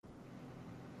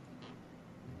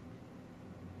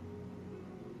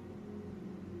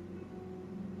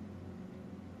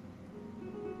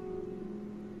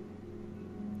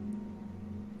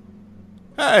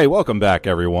Hey, welcome back,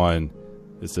 everyone.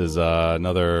 This is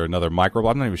another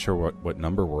microblog. I'm not even sure what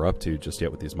number we're up to just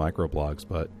yet with these microblogs,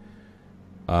 but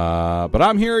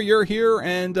I'm here, you're here,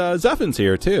 and Zeffin's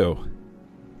here too.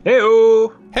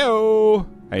 Heyo! Heyo!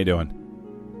 How you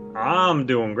doing? I'm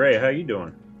doing great. How you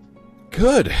doing?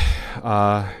 Good.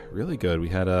 Really good. We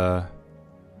had a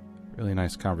really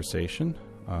nice conversation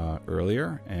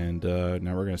earlier, and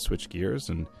now we're going to switch gears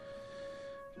and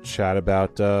chat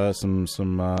about some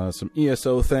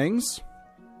ESO things.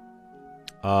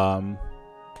 But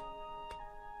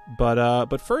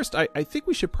first, I think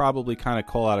we should probably kind of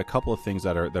call out a couple of things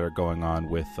that are going on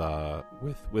with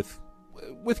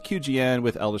QGN,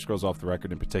 with Elder Scrolls Off the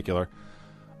Record in particular.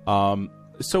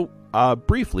 So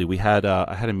briefly, we had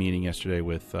I had a meeting yesterday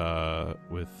with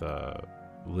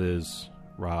Liz,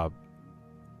 Rob,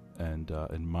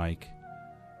 and Mike.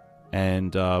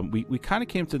 And we kind of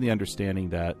came to the understanding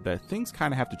that things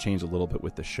kind of have to change a little bit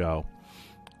with the show.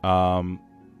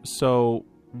 So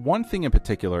one thing in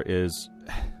particular is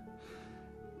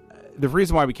the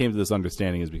reason why we came to this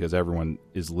understanding is because everyone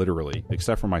is literally,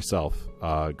 except for myself,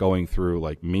 going through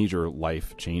like major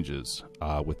life changes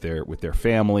with their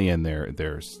family and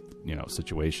their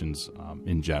situations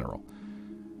in general.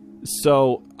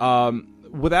 So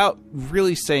without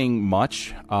really saying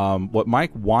much, what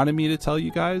Mike wanted me to tell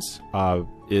you guys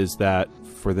is that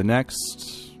for the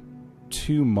next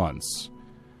 2 months,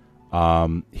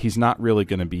 he's not really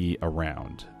going to be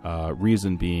around.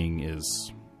 Reason being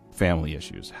is family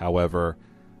issues. However,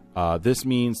 this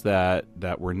means that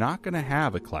we're not going to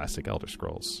have a classic Elder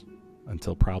Scrolls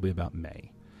until probably about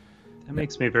May. That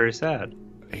makes me very sad.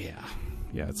 Yeah,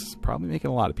 it's probably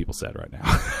making a lot of people sad right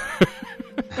now.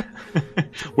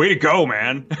 Way to go,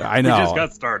 man. I know. We just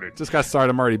got started.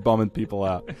 I'm already bumming people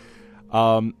out.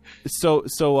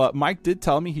 So Mike did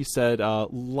tell me, he said,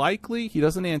 likely he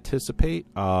doesn't anticipate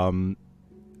being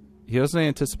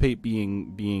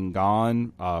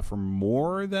gone for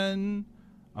more than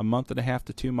a month and a half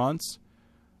to 2 months.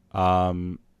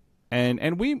 And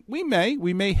we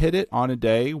may hit it on a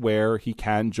day where he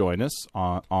can join us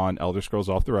on Elder Scrolls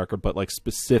Off the Record, but like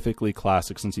specifically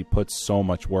Classic, since he puts so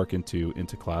much work into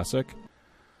Classic.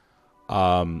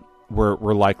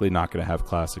 We're likely not going to have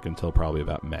Classic until probably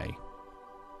about May.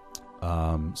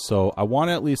 So I want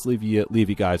to at least leave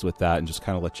you guys with that and just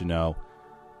kind of let you know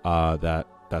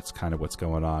that's kind of what's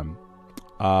going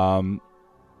on.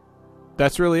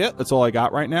 That's really it. That's all I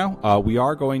got right now. We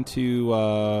are going to,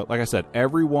 like I said,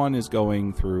 everyone is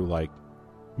going through like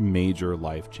major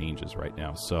life changes right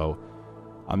now. So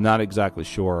I'm not exactly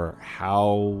sure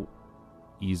how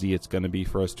easy it's going to be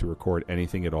for us to record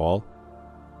anything at all.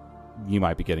 You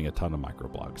might be getting a ton of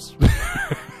microblogs.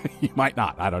 You might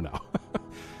not. I don't know.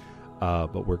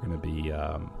 But we're going to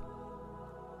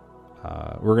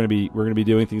be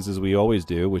doing things as we always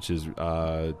do, which is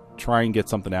try and get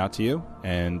something out to you,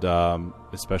 and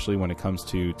especially when it comes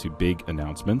to big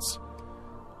announcements,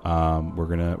 we're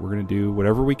gonna do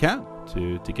whatever we can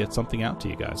to get something out to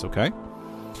you guys. Okay.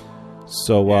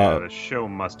 So the show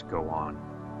must go on.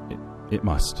 It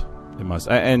must. It must.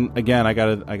 And again, I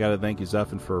gotta thank you,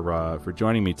 Zeffin, for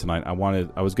joining me tonight. I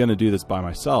was gonna do this by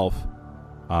myself.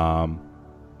 I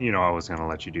was going to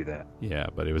let you do that. Yeah,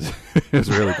 but it was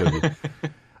really good.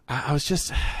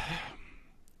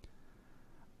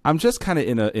 I'm just kind of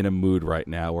in a mood right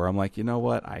now where I'm like, you know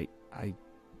what?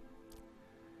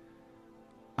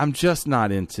 I'm just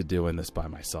not into doing this by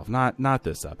myself. Not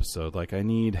this episode. Like I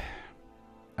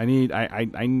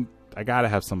gotta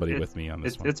have somebody with me on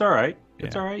this one. It's all right. Yeah.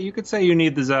 It's all right. You could say you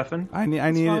need the Zeffin. I need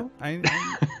it.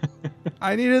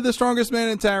 I needed the strongest man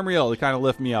in Tamriel to kind of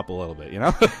lift me up a little bit,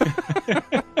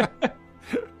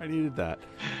 I needed that.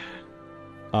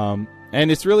 And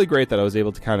it's really great that I was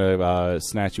able to kind of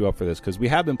snatch you up for this, because we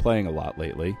have been playing a lot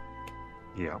lately.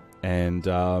 Yeah.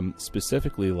 And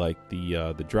specifically, like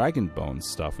the Dragonbones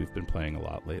stuff, we've been playing a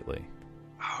lot lately.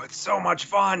 Oh, it's so much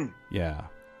fun! Yeah.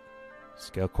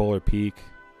 Scalecolar Peak,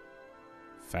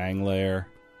 Fanglair.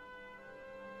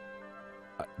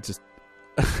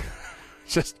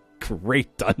 Just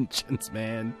great dungeons,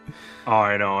 man. Oh,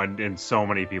 I know, and so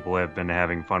many people have been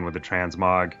having fun with the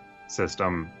transmog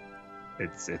system.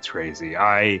 It's crazy.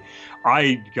 I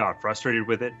got frustrated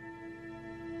with it.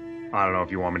 I don't know if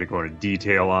you want me to go into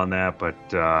detail on that, but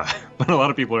a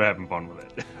lot of people are having fun with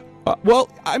it. Well,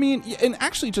 I mean, and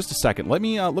actually, just a second. Let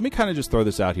me kind of just throw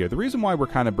this out here. The reason why we're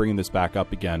kind of bringing this back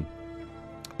up again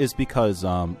is because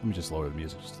let me just lower the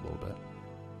music just a little bit.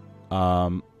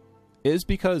 Is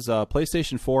because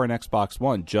PlayStation 4 and Xbox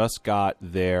One just got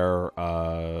their,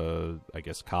 I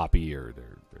guess, copy or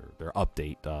their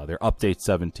update, their update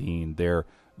 17, their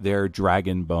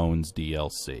Dragonbones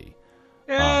DLC.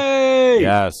 Yay!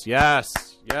 Yes.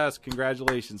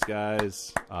 Congratulations,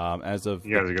 guys. As of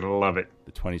You guys are gonna love it.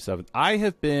 The 27th.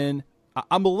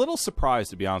 I'm a little surprised,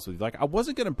 to be honest with you. Like, I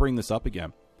wasn't going to bring this up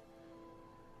again.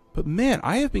 But, man,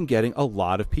 I have been getting a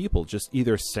lot of people just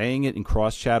either saying it in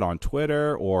cross-chat on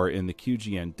Twitter or in the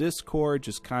QGN Discord,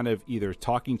 just kind of either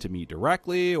talking to me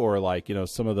directly or, like, you know,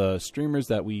 some of the streamers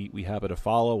that we happen to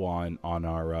follow on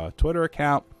our Twitter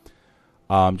account.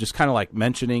 Just kind of, like,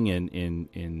 mentioning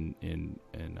in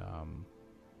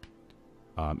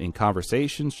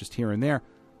conversations just here and there.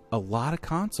 A lot of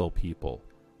console people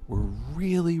were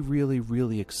really, really,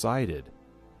 really excited.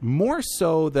 More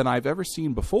so than I've ever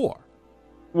seen before.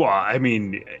 Well, I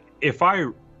mean, if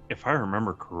I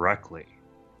remember correctly,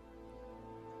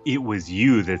 it was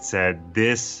you that said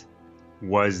this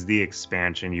was the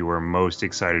expansion you were most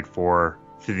excited for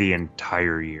the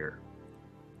entire year.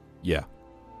 Yeah.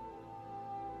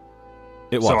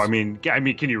 It was. So I mean,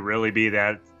 can you really be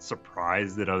that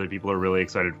surprised that other people are really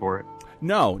excited for it?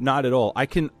 No, not at all.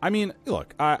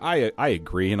 Look, I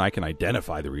agree, and I can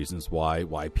identify the reasons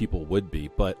why people would be,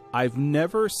 but I've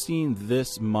never seen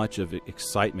this much of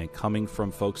excitement coming from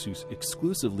folks who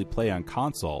exclusively play on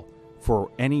console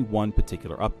for any one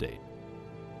particular update.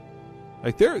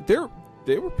 Like, there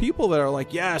were people that are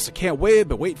like, yes, I can't wait,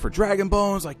 but wait for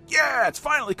Dragonbones. Like, yeah, it's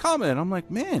finally coming. And I'm like,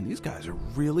 man, these guys are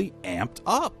really amped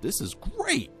up. This is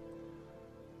great.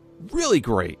 Really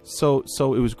great. So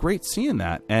it was great seeing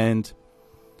that, and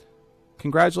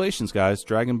congratulations, guys.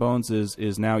 Dragonbones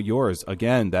is now yours.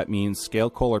 Again, that means Scale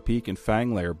Colar Peak and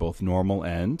Fang Lair, both normal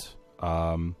and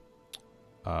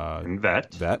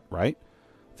vet, right?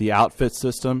 The outfit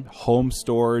system, home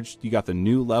storage. You got the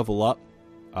new level up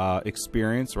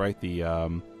experience, right?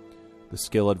 The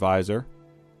skill advisor.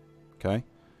 Okay.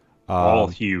 All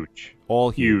huge.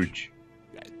 All huge.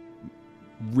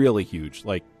 Really huge.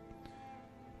 Like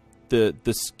the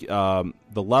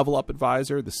level up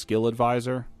advisor, the skill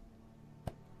advisor.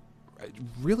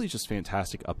 Really just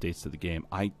fantastic updates to the game.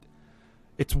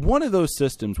 It's one of those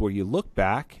systems where you look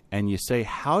back and you say,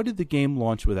 how did the game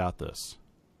launch without this?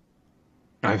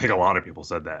 I think a lot of people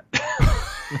said that.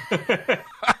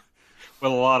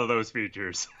 With a lot of those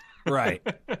features. Right.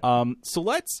 So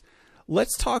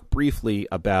let's talk briefly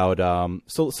about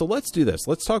so let's do this.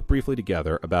 Let's talk briefly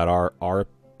together about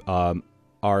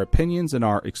our opinions and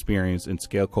our experience in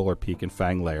Scale Colar Peak and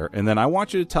Fang Lair, and then I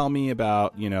want you to tell me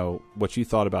about, you know, what you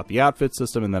thought about the outfit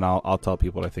system, and then I'll tell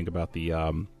people what I think about the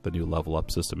new level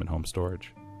up system and home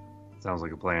storage. Sounds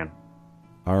like a plan.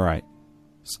 All right,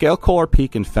 Scale Colar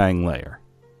Peak and Fang Lair.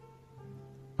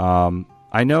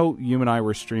 I know you and I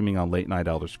were streaming on Late Night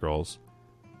Elder Scrolls,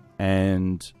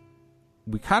 and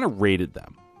we kind of rated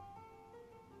them.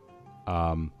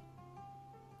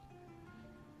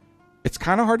 It's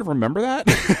kind of hard to remember that,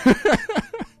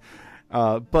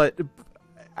 but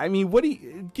I mean, what do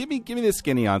you give me the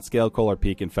skinny on Scale Colar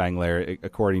Peak and Fang Lair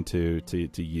according to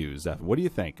you, Zeffin? What do you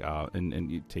think?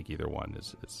 And you take either one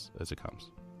as it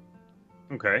comes.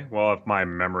 Okay, well, if my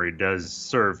memory does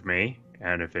serve me,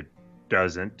 and if it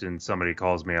doesn't, and somebody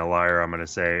calls me a liar, I'm going to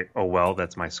say, oh well,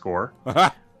 that's my score.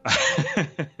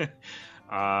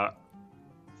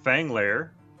 Fang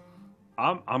Lair,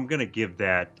 I'm going to give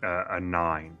that a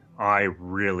 9. I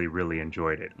really, really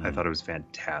enjoyed it. I thought it was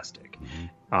fantastic.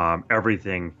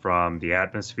 Everything from the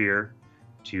atmosphere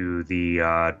to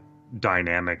the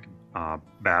dynamic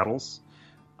battles.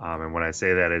 And when I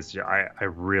say that is, I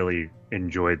really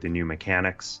enjoyed the new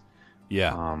mechanics.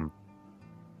 Yeah.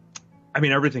 I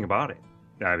mean, everything about it.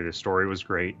 I mean, the story was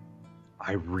great.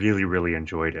 I really, really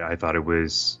enjoyed it. I thought it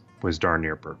was darn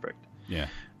near perfect. Yeah.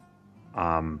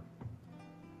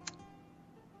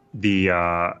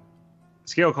 The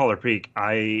Scale Colar Peak,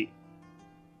 I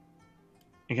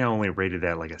think I only rated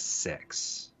that like a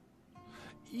 6.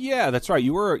 Yeah, that's right.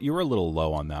 You were a little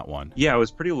low on that one. Yeah, I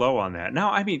was pretty low on that.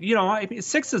 Now, I mean,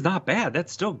 6 is not bad.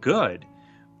 That's still good.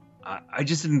 I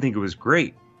just didn't think it was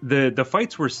great. The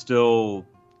fights were still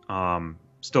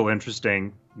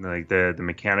interesting. Like the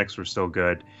mechanics were still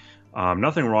good.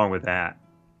 Nothing wrong with that.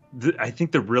 I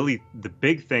think the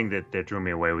big thing that drew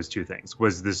me away was two things.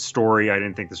 Was the story. I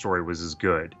didn't think the story was as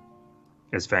good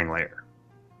as Fang Lair.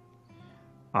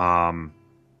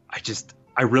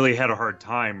 I really had a hard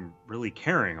time really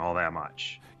caring all that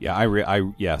much.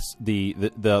 Yeah, yes.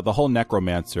 The whole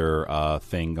necromancer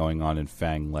thing going on in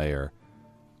Fang Lair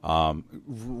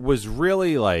was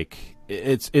really like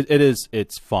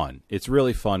it's fun. It's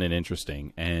really fun and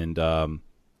interesting, and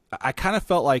I kind of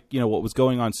felt like, what was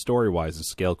going on story wise in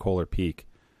Scale Colar Peak.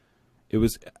 It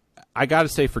was, I got to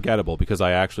say, forgettable, because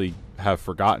I actually have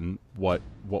forgotten what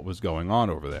was going on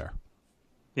over there.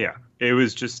 Yeah, it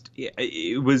was just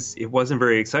it wasn't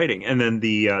very exciting. And then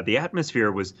the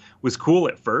atmosphere was cool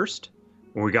at first.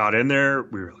 When we got in there,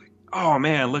 we were like, "Oh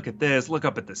man, look at this! Look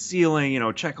up at the ceiling! You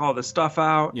know, check all this stuff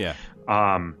out." Yeah.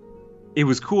 Um, it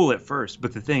was cool at first,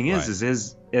 but the thing is, Right.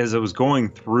 as I was going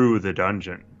through the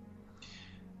dungeon,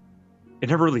 it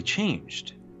never really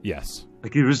changed. Yes.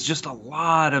 Like it was just a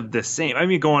lot of the same. I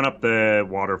mean, going up the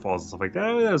waterfalls and stuff like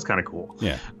that was kind of cool.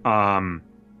 Yeah.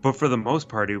 But for the most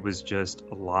part, it was just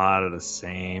a lot of the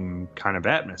same kind of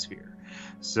atmosphere.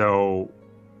 So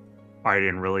I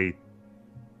didn't really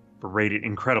rate it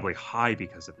incredibly high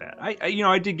because of that.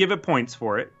 I did give it points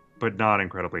for it, but not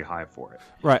incredibly high for it.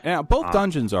 Right. Now, both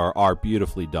dungeons are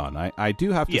beautifully done. I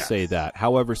do have to Yes. say that.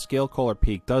 However, Scalecaller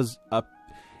Peak does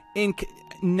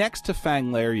next to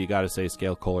Fang Lair, you got to say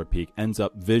Scalecaller Peak ends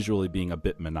up visually being a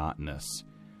bit monotonous.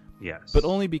 Yes. But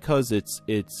only because it's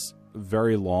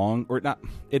very long, or not.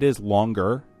 It is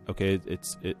longer. Okay,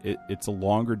 it's a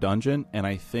longer dungeon, and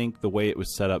I think the way it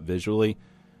was set up visually,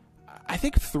 I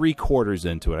think 3/4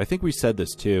 into it. I think we said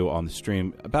this too on the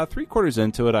stream. About 3/4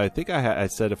 into it, I think I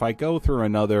said if I go through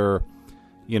another,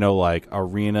 like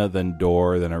arena then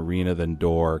door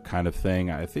kind of thing.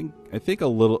 I think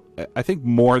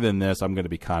more than this, I'm going to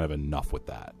be kind of enough with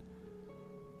that.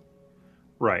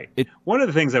 Right. One of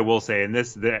the things I will say, and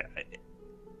this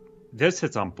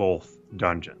hits on both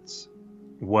dungeons,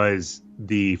 was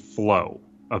the flow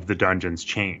of the dungeons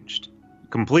changed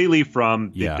completely from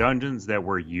the dungeons that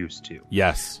we're used to.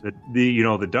 Yes.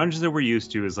 The dungeons that we're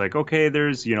used to is like, okay,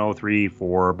 there's 3,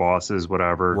 4 bosses,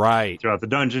 whatever. Right. Throughout the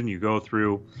dungeon, you go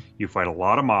through, you fight a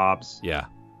lot of mobs. Yeah.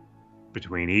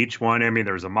 Between each one, I mean,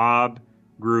 there's a mob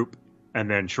group, and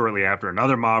then shortly after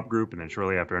another mob group, and then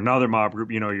shortly after another mob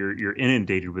group. You're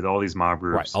inundated with all these mob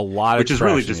groups. Right. A lot of which trash is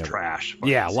really just trash. Fights,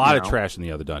 yeah, a lot of trash in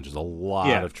the other dungeons. A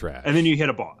lot of trash. And then you hit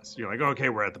a boss. You're like, okay,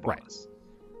 we're at the boss. Right.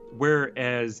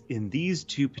 Whereas in these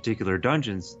two particular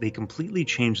dungeons, they completely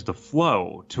changed the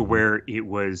flow to where it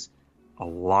was a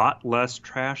lot less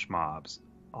trash mobs,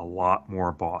 a lot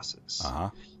more bosses.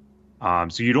 Uh-huh.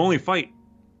 So you'd only fight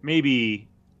maybe,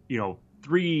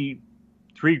 three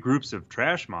groups of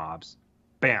trash mobs,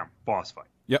 bam, boss fight.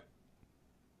 Yep.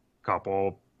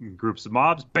 Couple groups of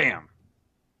mobs, bam,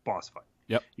 boss fight.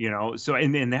 Yep. So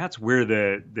and that's where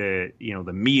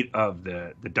the meat of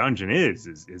the dungeon is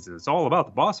it's all about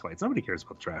the boss fights. Nobody cares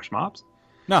about the trash mobs.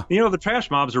 No. The trash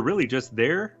mobs are really just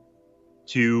there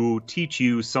to teach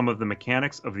you some of the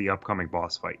mechanics of the upcoming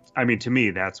boss fight. I mean, to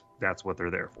me, that's what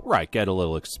they're there for. Right. Get a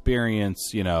little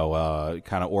experience, kind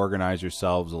of organize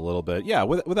yourselves a little bit. Yeah,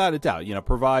 without a doubt.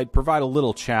 Provide a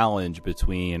little challenge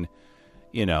between,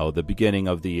 the beginning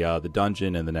of the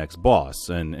dungeon and the next boss,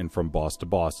 and from boss to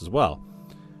boss as well.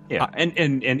 Yeah,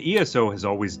 and ESO has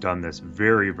always done this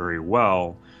very, very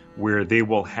well, where they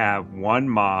will have one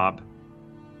mob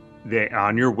that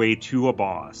on your way to a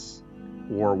boss,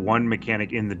 or one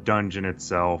mechanic in the dungeon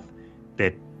itself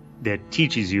that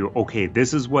teaches you, okay,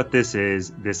 this is what this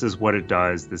is what it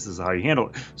does, this is how you handle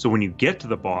it. So when you get to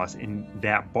the boss, and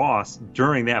that boss,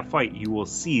 during that fight, you will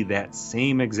see that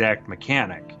same exact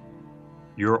mechanic.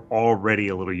 You're already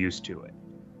a little used to it.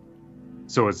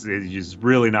 So it's just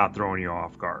really not throwing you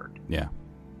off guard. Yeah.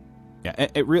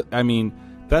 I mean,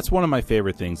 that's one of my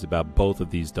favorite things about both of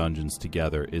these dungeons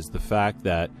together is the fact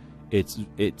that it's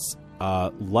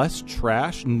less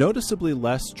trash, noticeably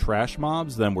less trash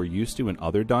mobs than we're used to in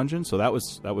other dungeons. So that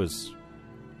was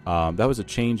a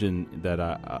change in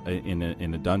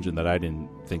a dungeon that I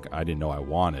didn't know I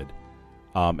wanted.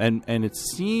 And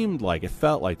it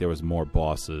felt like there was more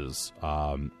bosses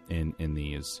in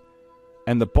these.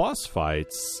 And the boss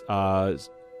fights, I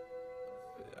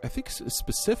think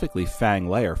specifically Fang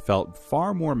Lair, felt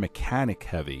far more mechanic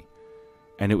heavy,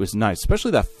 and it was nice,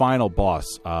 especially that final boss,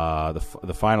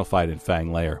 the final fight in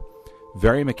Fang Lair,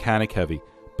 very mechanic heavy,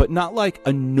 but not like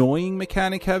annoying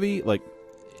mechanic heavy. Like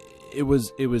it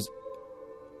was.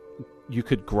 You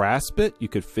could grasp it, you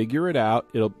could figure it out.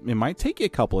 It might take you a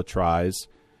couple of tries,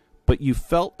 but you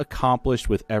felt accomplished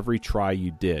with every try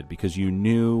you did because you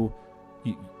knew.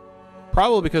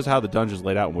 Probably because of how the dungeon's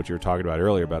laid out and what you were talking about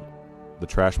earlier about the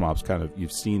trash mobs,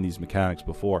 you've seen these mechanics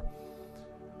before.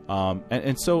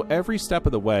 And so every step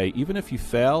of the way, even if you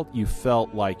failed, you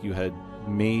felt like you had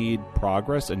made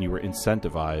progress and you were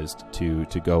incentivized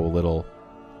to go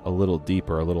a little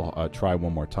deeper, try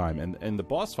one more time. And the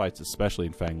boss fights, especially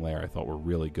in Fang Lair, I thought were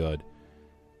really good.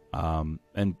 And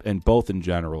both in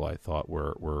general, I thought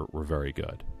were very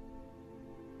good.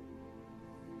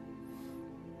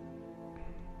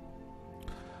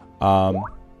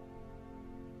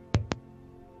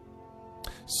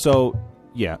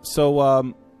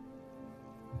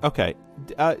 Okay.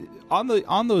 On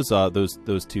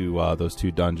those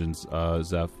two dungeons,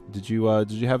 Zeph, did you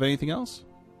have anything else?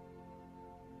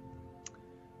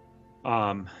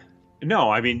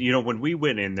 No, I mean, when we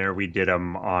went in there, we did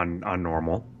them on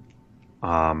normal.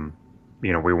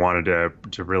 We wanted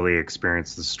to really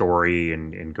experience the story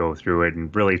and go through it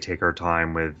and really take our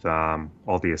time with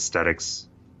all the aesthetics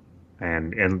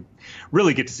and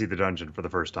really get to see the dungeon for the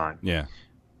first time. Yeah.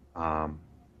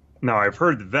 Now, I've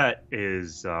heard the vet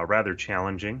is rather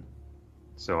challenging,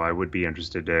 so I would be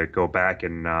interested to go back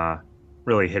and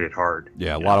really hit it hard.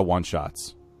 Yeah, a lot of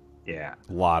one-shots. Yeah.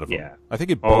 A lot of them. Yeah. I think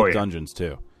in both dungeons,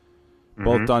 too.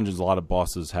 Both dungeons, a lot of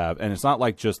bosses have, and it's not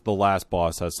like just the last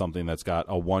boss has something that's got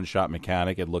a one-shot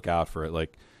mechanic and look out for it.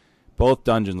 Like, both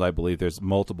dungeons, I believe, there's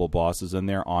multiple bosses in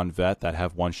there on vet that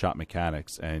have one-shot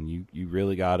mechanics, and you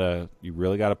really gotta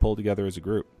pull together as a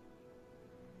group.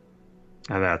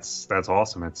 And that's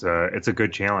awesome. It's a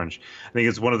good challenge. I think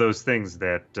it's one of those things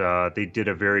that they did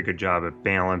a very good job at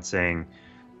balancing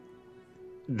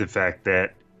the fact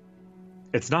that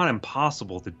it's not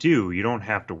impossible to do. You don't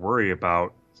have to worry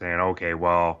about saying, okay,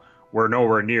 well, we're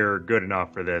nowhere near good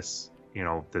enough for this,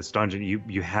 this dungeon.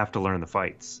 You have to learn the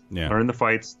fights. Yeah. Learn the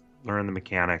fights, learn the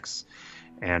mechanics,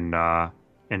 and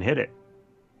hit it.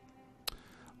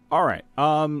 All right.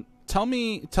 Tell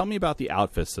me about the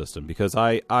outfit system, because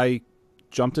I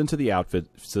jumped into the outfit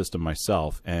system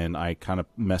myself, and I kind of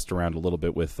messed around a little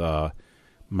bit with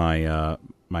my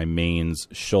main's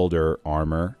shoulder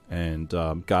armor and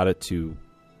got it to.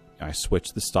 I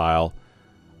switched the style.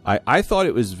 I thought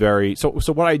it was very so.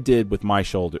 What I did with my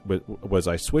shoulder was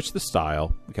I switched the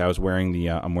style. Okay, I was wearing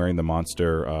I'm wearing the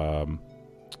monster.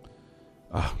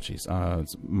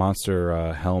 It's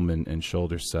monster helm and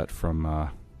shoulder set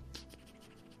from.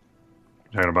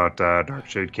 Talking about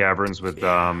Darkshade Caverns with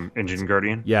Engine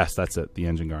Guardian. Yes, that's it. The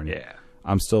Engine Guardian. Yeah,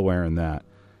 I'm still wearing that.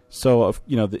 So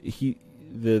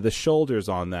the shoulders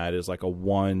on that is like a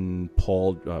one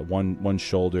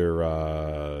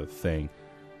shoulder thing.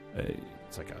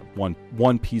 It's like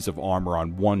one piece of armor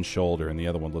on one shoulder, and the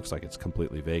other one looks like it's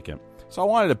completely vacant. So I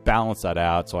wanted to balance that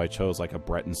out. So I chose like a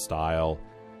Breton style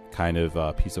kind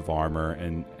of piece of armor,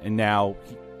 and now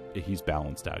he's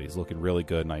balanced out. He's looking really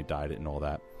good, and I dyed it and all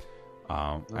that.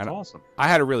 That's awesome. I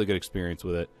had a really good experience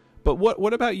with it. But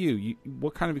what about you?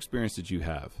 What kind of experience did you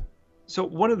have? So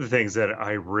one of the things that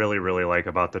I really, really like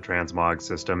about the transmog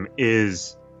system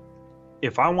is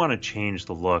if I want to change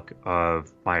the look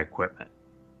of my equipment,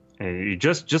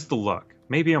 just the look.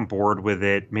 Maybe I'm bored with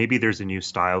it. Maybe there's a new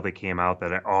style that came out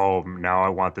that now I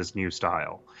want this new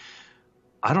style.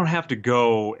 I don't have to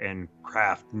go and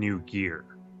craft new gear.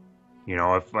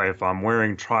 If I'm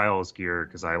wearing Trials gear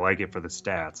because I like it for the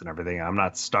stats and everything, I'm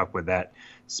not stuck with that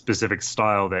specific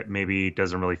style that maybe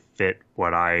doesn't really fit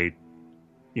what I,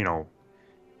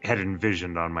 had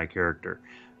envisioned on my character.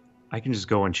 I can just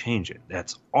go and change it.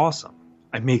 That's awesome.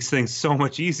 It makes things so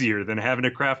much easier than having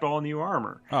to craft all new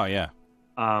armor. Oh, yeah.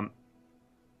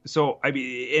 So, I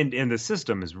mean, and the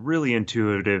system is really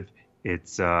intuitive.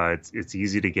 It's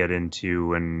easy to get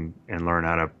into and learn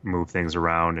how to move things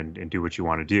around and do what you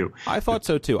want to do. I thought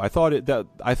so too. I thought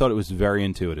it was very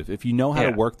intuitive. If you know how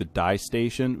to work the dye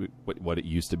station, what it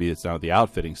used to be, it's now the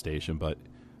outfitting station. But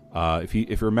if you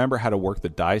remember how to work the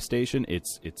dye station,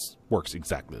 it's works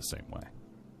exactly the same way.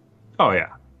 Oh yeah,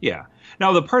 yeah.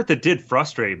 Now the part that did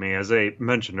frustrate me, as I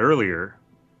mentioned earlier,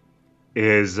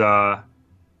 is a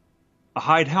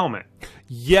hide helmet.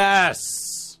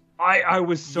 Yes. I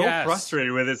was so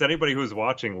frustrated with this. Anybody who's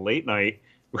watching late night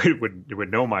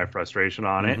would know my frustration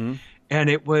on it. And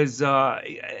it was,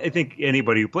 I think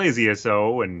anybody who plays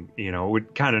ESO and,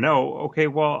 would kind of know, okay,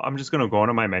 well, I'm just going to go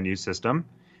into my menu system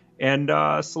and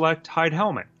select hide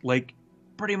helmet, like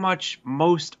pretty much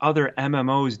most other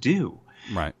MMOs do.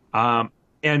 Right.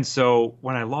 And so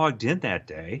when I logged in that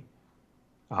day,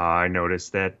 I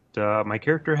noticed that my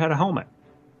character had a helmet.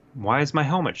 Why is my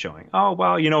helmet showing? Oh,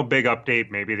 well, big update.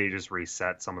 Maybe they just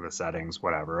reset some of the settings,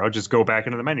 whatever. I'll just go back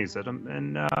into the menu system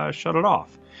and shut it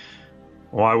off.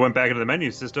 Well, I went back into the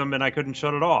menu system and I couldn't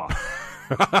shut it off.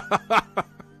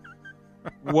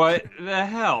 What the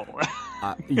hell?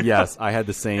 Yes, I had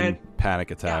the same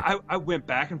panic attack. Yeah, I went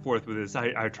back and forth with this.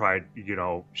 I tried,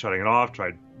 shutting it off,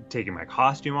 tried taking my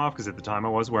costume off, because at the time I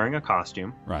was wearing a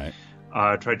costume. Right.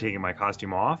 Tried taking my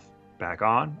costume off. Back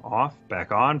on, off,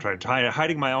 back on. Tried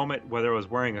hiding my helmet, whether I was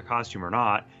wearing a costume or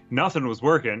not. Nothing was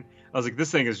working. I was like,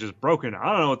 this thing is just broken.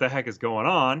 I don't know what the heck is going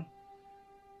on.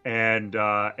 And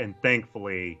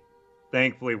thankfully,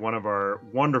 one of our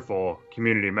wonderful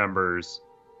community members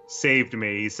saved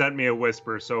me. He sent me a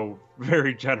whisper, so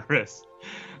very generous.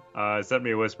 Sent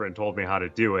me a whisper and told me how to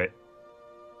do it.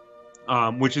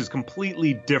 which is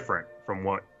completely different from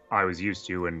what I was used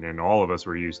to and all of us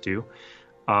were used to.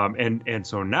 And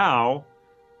so now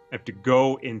I have to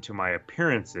go into my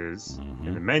appearances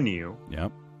in the menu.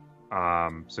 Yep.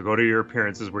 So go to your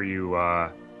appearances where you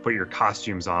put your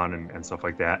costumes on and stuff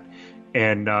like that.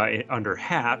 And under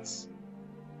hats,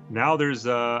 now there's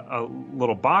a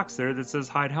little box there that says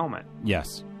hide helmet.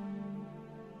 Yes.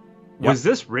 Was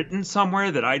this written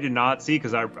somewhere that I did not see?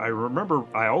 Because I remember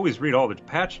I always read all the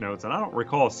patch notes, and I don't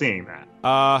recall seeing that.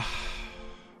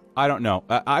 I don't know.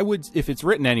 I would, if it's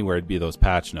written anywhere, it'd be those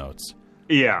patch notes.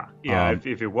 Yeah.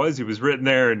 If it was written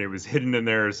there and it was hidden in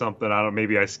there or something. I don't.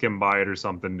 Maybe I skimmed by it or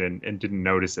something and didn't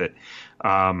notice it.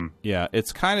 Yeah,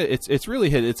 it's kind of it's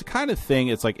really hidden. It's a kind of thing.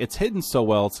 It's like it's hidden so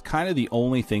well. It's kind of the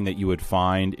only thing that you would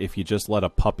find if you just let a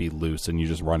puppy loose and you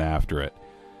just run after it.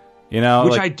 You know,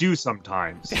 which like, I do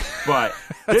sometimes, but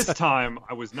this time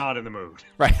I was not in the mood.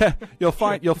 Right? You'll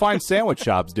find sandwich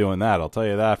shops doing that. I'll tell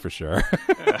you that for sure.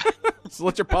 So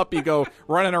let your puppy go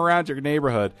running around your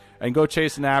neighborhood and go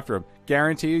chasing after him.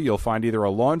 Guarantee you'll find either a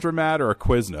laundromat or a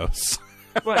Quiznos.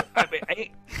 But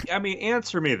I mean,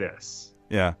 answer me this.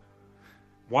 Yeah.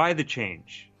 Why the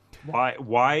change?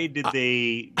 Why did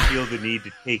they feel the need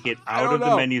to take it out of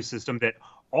the menu system that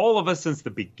all of us since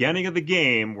the beginning of the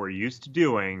game were used to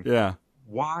doing? Yeah.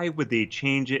 Why would they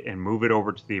change it and move it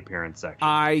over to the appearance section?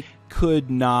 I could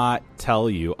not tell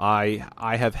you. I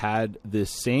have had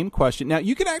this same question. Now,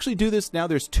 you can actually do this now.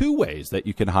 There's two ways that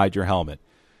you can hide your helmet.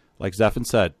 Like Zeffin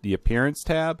said, the appearance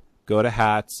tab, go to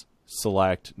hats,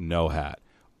 select no hat.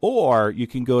 Or you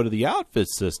can go to the outfit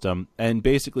system and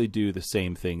basically do the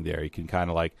same thing there. You can kind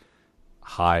of like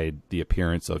hide the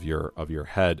appearance of your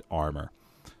head armor.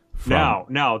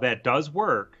 Now that does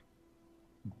work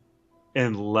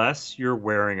unless you're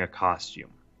wearing a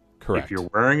costume. Correct. If you're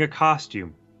wearing a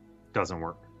costume, it doesn't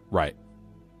work. Right.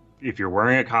 If you're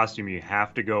wearing a costume, you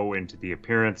have to go into the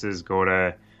appearances, go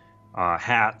to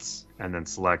hats, and then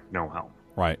select no helm.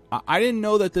 Right. I didn't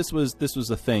know that this was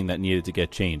a thing that needed to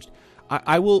get changed.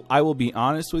 I will be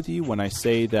honest with you when I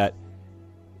say that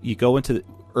you go into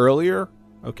earlier,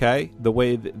 okay, the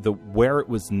way where it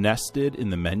was nested in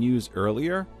the menus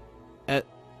earlier,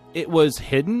 it was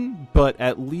hidden, but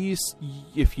at least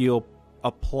if you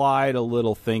applied a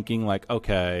little thinking, like,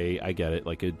 okay, I get it,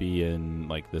 like it'd be in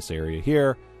like this area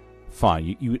here,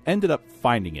 fine. You ended up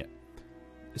finding it,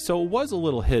 so it was a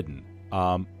little hidden.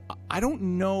 I don't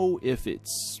know if you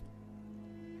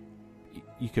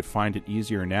could find it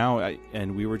easier now,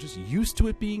 and we were just used to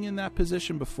it being in that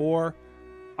position before.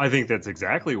 I think that's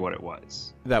exactly what it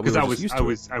was. Because I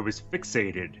was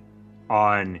fixated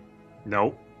on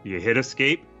nope. You hit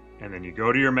escape, and then you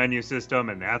go to your menu system,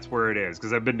 and that's where it is.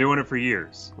 Because I've been doing it for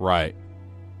years. Right.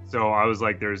 So I was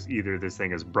like, there's either this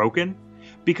thing is broken,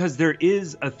 because there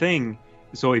is a thing.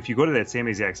 So if you go to that same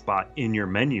exact spot in your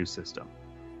menu system,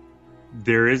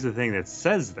 there is a thing that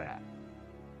says that.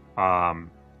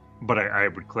 But I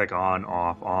would click on,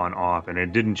 off, and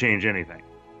it didn't change anything.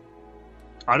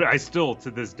 I still, to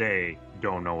this day,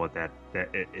 don't know what that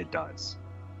it does.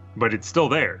 But it's still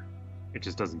there. It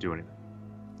just doesn't do anything.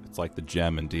 It's like the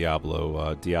gem in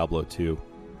Diablo 2.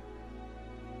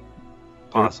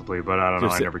 Possibly, but I don't know.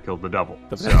 I never killed the devil.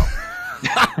 So.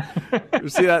 You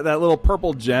see that little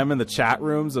purple gem in the chat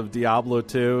rooms of Diablo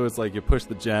 2? It's like you push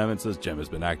the gem and it says gem has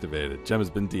been activated. Gem has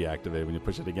been deactivated when you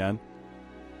push it again.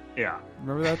 Yeah.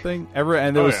 Remember that thing?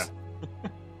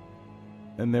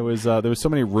 And there was so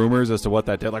many rumors as to what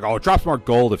that did. Like, it drops more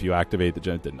gold if you activate the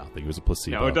gem. It did nothing. It was a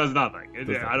placebo. No, it does nothing.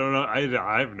 I don't know.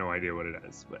 I have no idea what it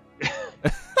is. But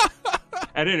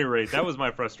at any rate, that was my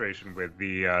frustration with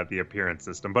the appearance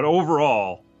system. But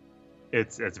overall,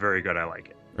 it's very good. I like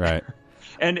it. Right.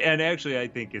 And actually, I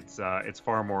think it's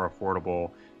far more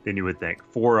affordable than you would think.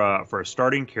 For a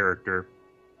starting character,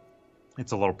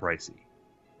 it's a little pricey.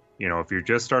 You know, if you're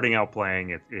just starting out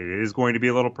playing, it is going to be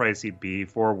a little pricey. Be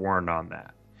forewarned on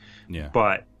that. Yeah.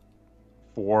 But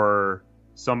for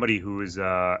somebody who's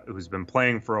been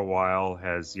playing for a while,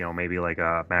 has, you know, maybe like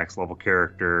a max level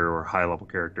character or high level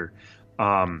character,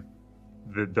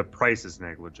 the price is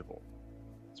negligible.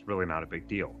 It's really not a big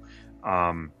deal.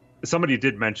 Somebody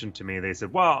did mention to me, they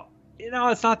said, well, you know,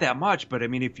 it's not that much, but I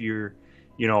mean, if you're,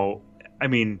 you know, I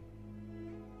mean,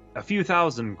 a few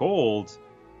thousand gold,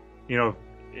 you know,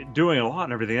 doing a lot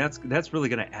and everything, that's really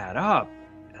going to add up.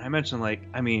 And I mentioned, like,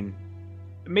 I mean,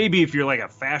 maybe if you're like a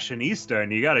fashionista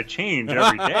and you got to change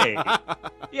every day,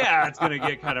 yeah, it's going to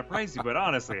get kind of pricey. But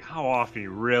honestly, how often are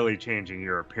you really changing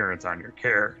your appearance on your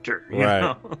character? You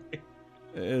know?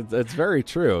 It's very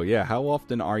true. Yeah, how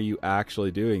often are you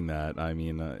actually doing that? I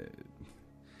mean,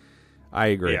 I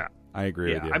agree. Yeah. I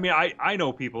agree with you. I mean, I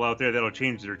know people out there that'll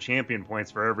change their champion points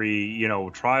for every,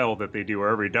 trial that they do or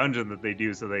every dungeon that they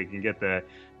do so they can get the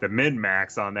min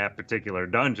max on that particular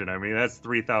dungeon. I mean, that's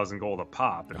 3,000 gold a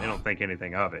pop, and they don't think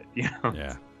anything of it,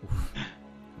 Yeah.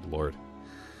 Lord.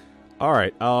 All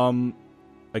right.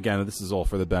 Again, this is all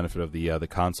for the benefit of the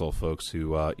console folks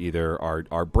who either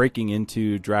are breaking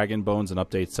into Dragonbones and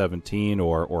Update 17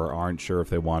 or aren't sure if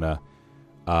they want to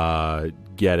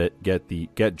get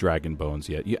Dragonbones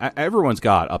yet. Everyone's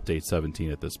got Update 17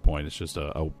 at this point. It's just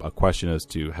a question as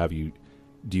to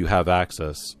do you have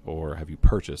access or have you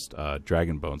purchased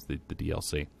Dragonbones, the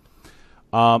DLC?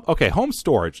 Okay, home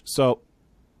storage. So,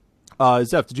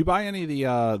 Zeph, did you buy any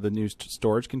of the new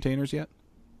storage containers yet?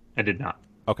 I did not.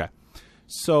 Okay.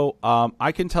 So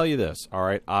I can tell you this. All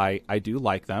right, I do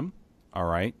like them. All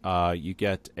right, you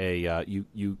get a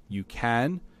you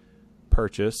can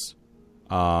purchase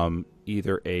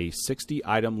either a 60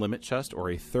 item limit chest or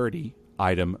a 30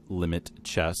 item limit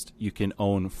chest. You can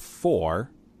own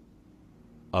 4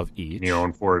 of each. You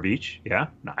own 4 of each? Yeah,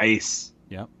 nice.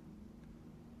 Yep.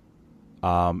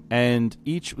 And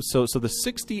each so the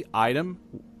 60 item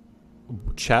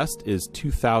chest is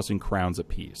 2,000 crowns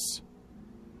apiece.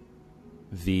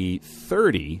 The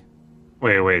 30.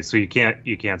 Wait. So you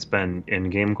can't spend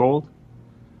in-game gold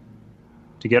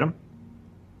to get them?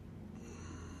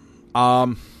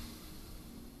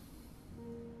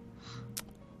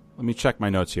 Let me check my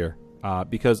notes here,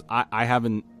 because I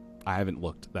haven't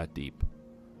looked that deep.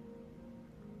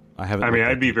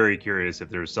 I'd be very curious if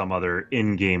there's some other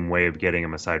in-game way of getting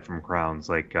them aside from crowns,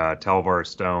 like Telvar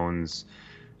stones,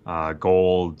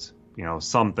 gold,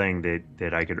 something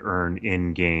that I could earn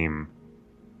in-game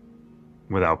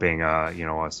without being a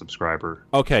subscriber.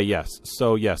 Okay, yes.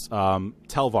 So yes,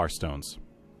 Telvar stones.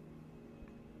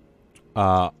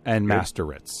 And Master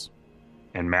Writs.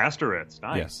 And Master Writs,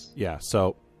 nice. Yes, yeah.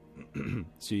 So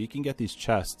you can get these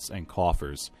chests and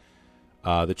coffers.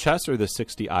 The chests are the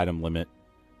 60 item limit,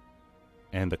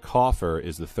 and the coffer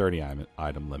is the 30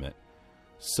 item limit.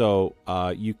 So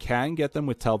you can get them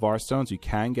with Telvar stones. You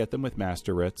can get them with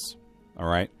Master Writs. All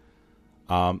right.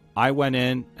 I went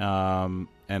in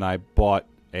and I bought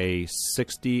a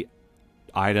 60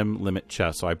 item limit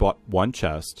chest. So I bought one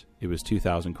chest. It was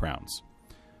 2,000 crowns.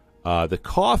 The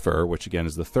coffer, which again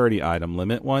is the 30 item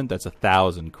limit one, that's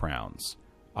 1,000 crowns.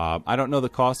 I don't know the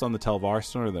cost on the Telvar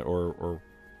stone or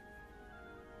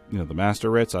the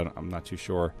Master Writs. I'm not too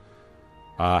sure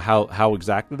how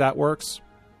exactly that works.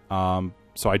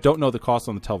 So I don't know the cost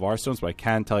on the Telvar stones, but I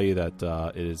can tell you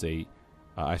that it is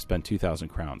I spent 2,000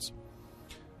 crowns.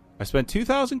 I spent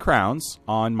 2,000 crowns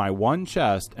on my one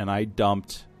chest, and I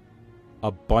dumped a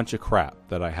bunch of crap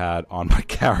that I had on my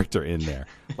character in there,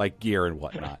 like gear and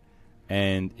whatnot.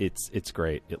 And it's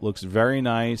great. It looks very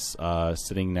nice,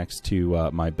 sitting next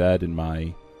to my bed in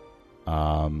my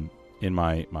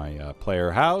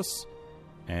player house,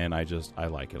 and I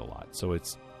like it a lot. So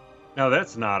it's now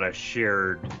that's not a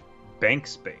shared bank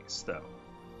space, though,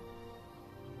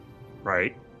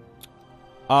 right?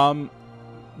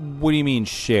 What do you mean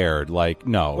shared? Like,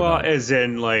 no. Well, no. as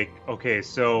in, like, okay,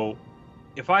 so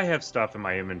if I have stuff in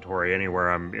my inventory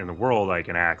anywhere I'm in the world, I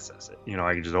can access it.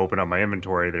 I can just open up my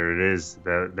inventory. There it is.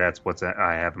 That's what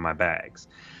I have in my bags.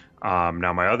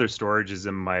 Now, my other storage is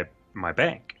in my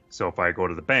bank. So if I go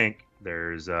to the bank,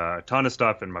 there's a ton of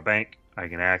stuff in my bank. I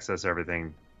can access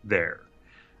everything there.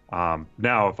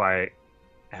 Now, if I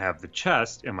have the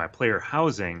chest in my player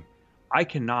housing, I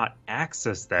cannot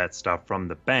access that stuff from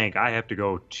the bank. I have to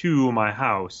go to my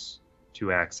house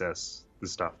to access the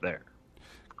stuff there.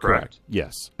 Correct.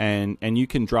 Yes. And you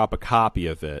can drop a copy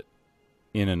of it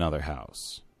in another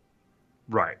house.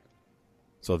 Right.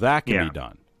 So that can be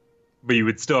done. But you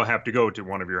would still have to go to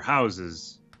one of your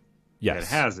houses that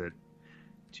has it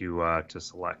to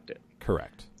select it.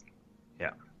 Correct.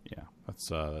 Yeah. Yeah. That's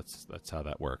how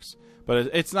that works.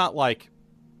 But it's not like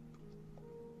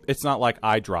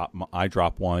I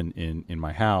drop one in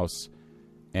my house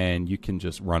and you can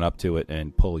just run up to it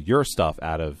and pull your stuff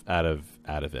out of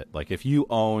it. Like if you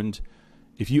owned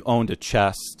a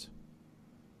chest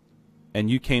and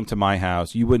you came to my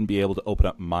house, you wouldn't be able to open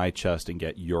up my chest and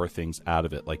get your things out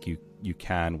of it like you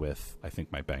can with, I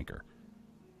think, my banker.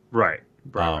 Right.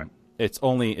 Right. It's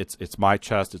my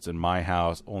chest, it's in my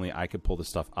house, only I could pull the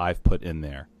stuff I've put in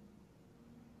there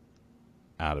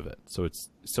out of it. So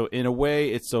in a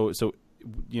way it's so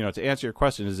to answer your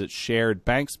question, is it shared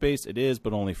bank space? It is,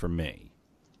 but only for me.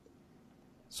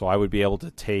 So I would be able to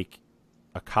take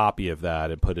a copy of that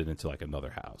and put it into like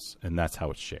another house, and that's how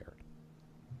it's shared.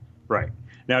 Right.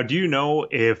 Now, do you know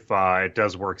if it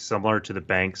does work similar to the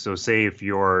bank? So say if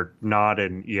you're not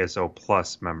an ESO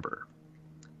Plus member,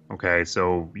 Okay,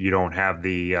 so you don't have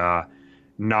the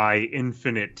nigh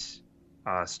infinite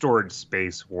storage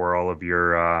space for all of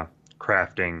your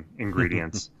crafting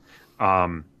ingredients.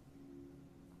 um,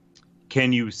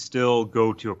 can you still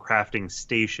go to a crafting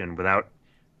station without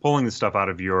pulling the stuff out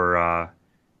of your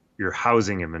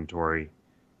housing inventory?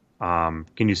 Can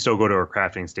you still go to a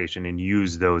crafting station and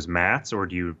use those mats, or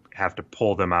do you have to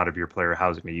pull them out of your player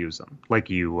housing to use them? Like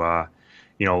for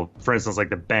instance, like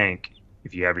the bank.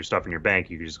 If you have your stuff in your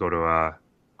bank, you can just go to a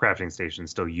crafting station and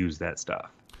still use that stuff.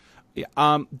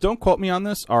 Yeah, don't quote me on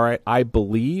this. All right, I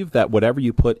believe that whatever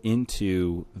you put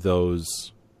into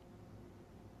those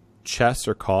chests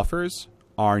or coffers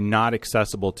are not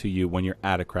accessible to you when you're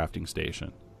at a crafting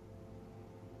station.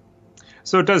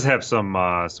 So it does have some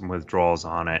withdrawals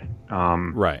on it,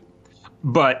 Right?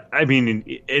 but I mean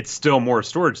it's still more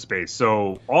storage space.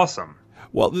 So awesome.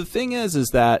 Well, the thing is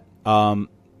that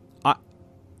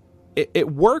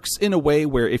it works in a way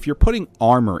where if you're putting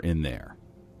armor in there,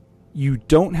 you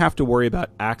don't have to worry about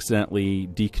accidentally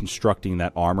deconstructing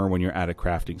that armor when you're at a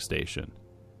crafting station.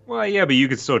 Well, yeah, but you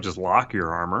could still just lock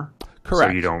your armor.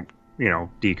 Correct. So you don't,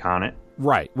 decon it.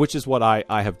 Right, which is what I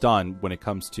have done when it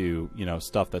comes to,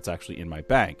 stuff that's actually in my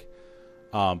bank.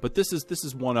 But this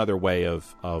is one other way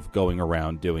of going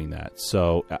around doing that.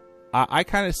 So I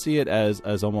kind of see it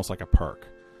as almost like a perk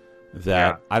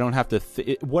that I don't have to.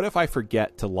 What if I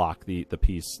forget to lock the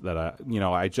piece that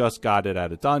I just got it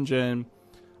at a dungeon?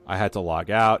 I had to log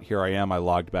out. Here I am. I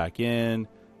logged back in.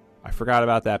 I forgot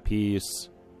about that piece,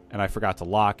 and I forgot to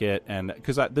lock it. And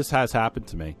because this has happened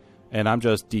to me, and I'm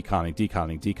just deconning,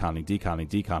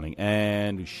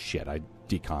 and shit, I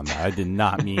deconned that. I did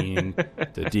not mean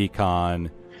to decon.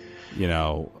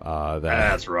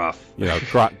 That's rough.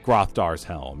 Grothar's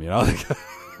helm.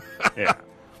 Yeah.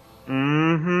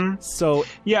 Mm-hmm. So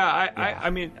I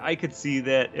mean, I could see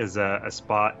that as a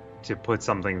spot to put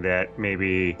something that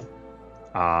maybe.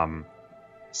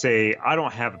 Say I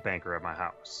don't have a banker at my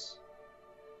house.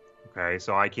 Okay,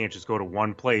 so I can't just go to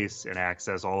one place and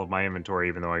access all of my inventory,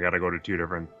 even though I got to go to two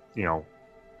different,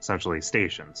 essentially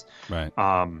stations. Right.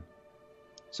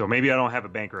 So maybe I don't have a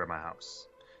banker at my house.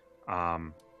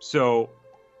 So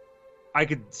I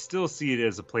could still see it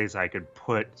as a place I could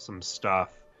put some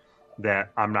stuff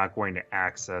that I'm not going to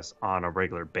access on a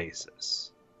regular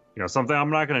basis. Something I'm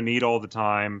not going to need all the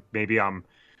time. Maybe I'm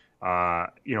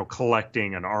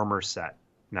collecting an armor set.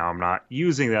 Now I'm not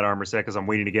using that armor set because I'm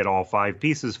waiting to get all 5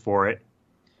 pieces for it.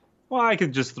 Well, I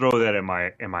could just throw that in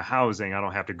my housing. I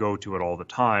don't have to go to it all the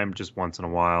time. Just once in a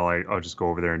while, I'll just go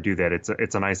over there and do that.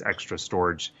 It's a nice extra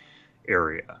storage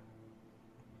area.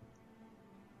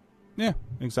 Yeah,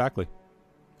 exactly.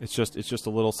 It's just a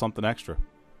little something extra.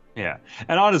 Yeah,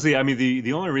 and honestly, I mean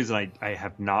the only reason I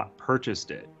have not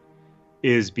purchased it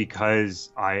is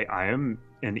because I am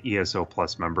an ESO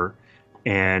Plus member,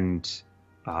 and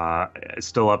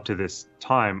still up to this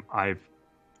time, I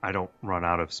don't run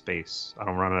out of space. I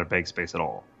don't run out of bag space at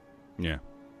all. Yeah.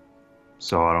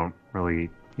 So I don't really,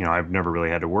 I've never really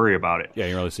had to worry about it. Yeah,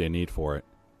 you don't really see a need for it.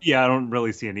 Yeah, I don't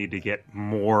really see a need to get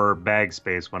more bag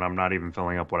space when I'm not even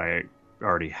filling up what I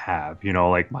already have.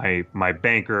 Like my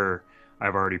banker,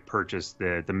 I've already purchased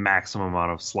the maximum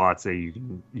amount of slots that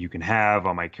you can have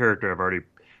on my character. I've already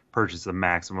purchase the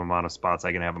maximum amount of spots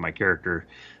I can have on my character,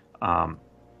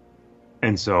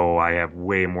 and so I have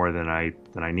way more than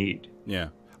I need. Yeah,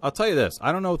 I'll tell you this: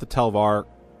 I don't know what the Telvar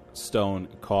stone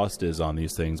cost is on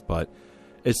these things, but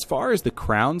as far as the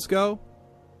crowns go,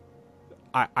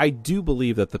 I do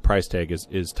believe that the price tag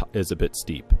is a bit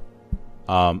steep.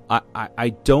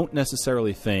 I don't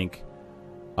necessarily think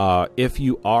if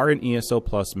you are an ESO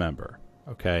Plus member,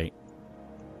 okay,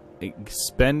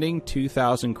 spending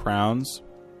 2,000 crowns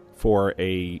for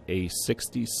a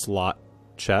 60 slot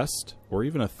chest or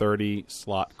even a 30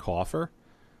 slot coffer,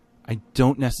 I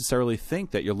don't necessarily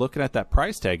think that you're looking at that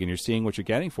price tag and you're seeing what you're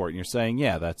getting for it and you're saying,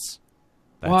 yeah, that's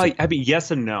well, I mean,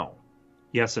 yes and no.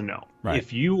 Right.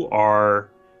 If you are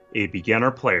a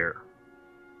beginner player,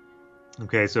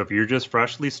 okay, so if you're just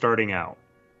freshly starting out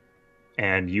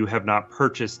and you have not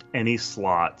purchased any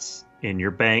slots in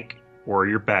your bank or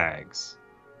your bags,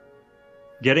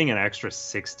 getting an extra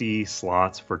 60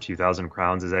 slots for 2,000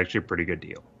 crowns is actually a pretty good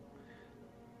deal.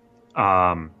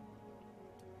 I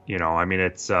mean,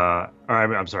 it's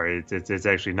I'm sorry, it's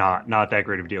actually not that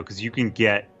great of a deal because you can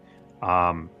get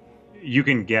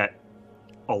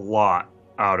a lot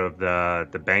out of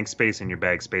the bank space and your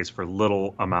bag space for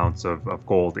little amounts of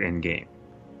gold in game.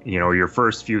 Your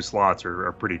first few slots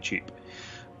are pretty cheap.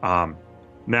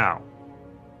 Now,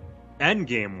 end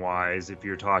game wise, if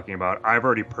you're talking about, I've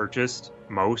already purchased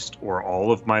most or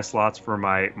all of my slots for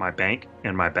my bank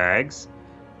and my bags.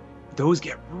 those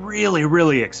get really,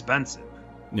 really expensive.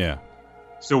 Yeah.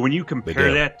 So when you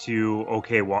compare that to,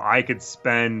 okay, well, I could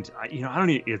spend, I don't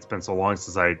need, it's been so long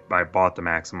since I bought the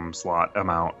maximum slot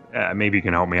amount. Maybe you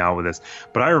can help me out with this.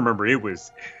 But I remember it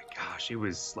was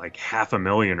like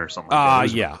 $500,000 or something like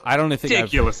that. Yeah. I don't think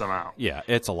ridiculous amount. Yeah,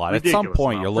 it's a lot. Ridiculous at some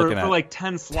point, amount. you're looking for at like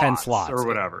 10 slots or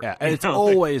whatever. Yeah, and it's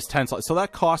always 10 slots. So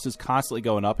that cost is constantly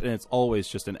going up, and it's always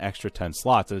just an extra 10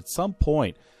 slots. And at some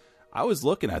point, I was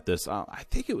looking at this. I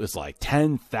think it was like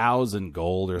 10,000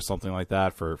 gold or something like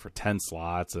that for 10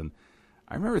 slots. And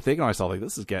I remember thinking to myself, like,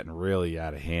 this is getting really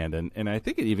out of hand. And I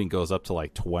think it even goes up to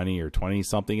like 20 or 20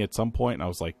 something at some point. And I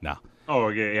was like, nah. Oh,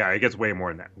 yeah, it gets way more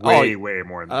than that. Way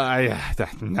more than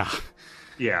that. Nah.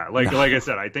 Yeah, like I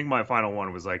said, I think my final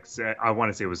one was like, I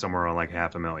want to say it was somewhere around like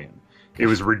 $500,000. It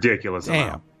was ridiculous.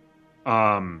 Damn.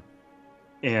 Amount.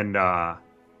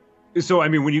 So, I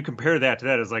mean, when you compare that to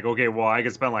that, it's like, okay, well, I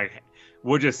could spend like,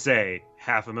 we'll just say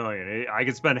 $500,000. I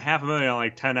could spend $500,000 on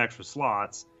like 10 extra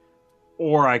slots,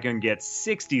 or I can get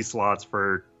 60 slots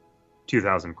for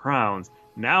 2,000 crowns.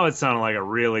 Now it sounded like a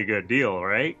really good deal,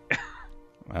 right?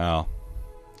 Well,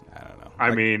 I don't know.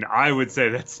 I mean, I would say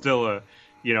that's still a,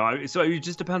 so it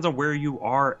just depends on where you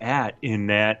are at in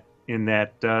that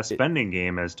spending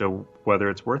game as to whether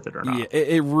it's worth it or not. Yeah,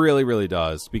 it really, really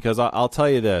does. Because I'll tell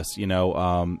you this,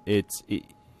 when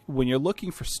you're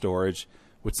looking for storage,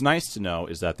 what's nice to know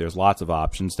is that there's lots of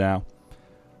options now,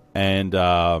 and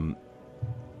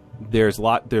there's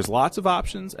lots of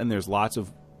options, and there's lots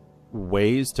of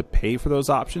ways to pay for those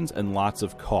options, and lots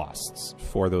of costs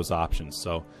for those options.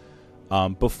 So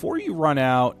before you run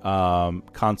out,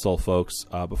 console folks,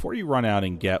 before you run out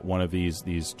and get one of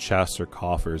these chests or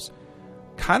coffers,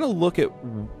 kind of look at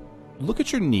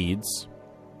your needs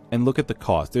and look at the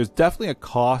cost. There's definitely a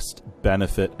cost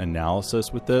benefit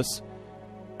analysis with this,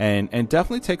 and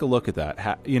definitely take a look at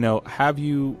that.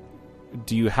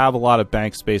 Do you have a lot of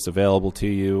bank space available to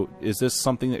you? Is this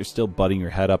something that you're still butting your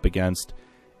head up against?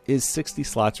 Is 60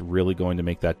 slots really going to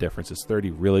make that difference? Is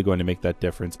 30 really going to make that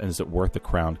difference? And is it worth the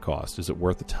crown cost? Is it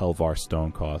worth the Telvar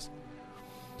stone cost?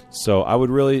 So I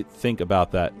would really think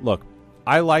about that. Look,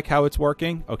 I like how it's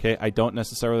working. Okay, I don't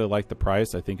necessarily like the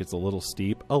price. I think it's a little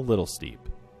steep.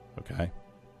 Okay.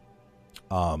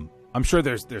 I'm sure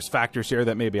there's factors here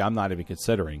that maybe I'm not even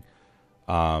considering.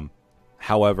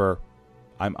 However,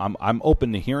 I'm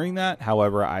open to hearing that.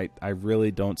 However, I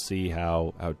really don't see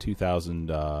how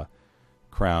 2,000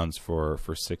 crowns for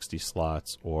 60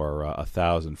 slots or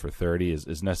 1,000 for 30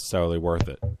 is necessarily worth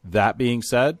it. That being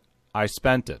said, I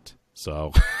spent it,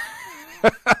 so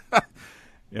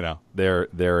there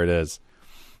it is.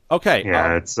 Okay.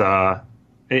 Yeah, it's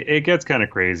it gets kind of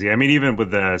crazy. I mean, even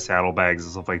with the saddlebags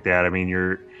and stuff like that, I mean,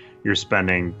 you're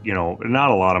spending,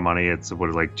 not a lot of money. It's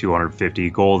like 250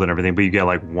 gold and everything, but you get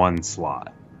like one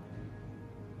slot.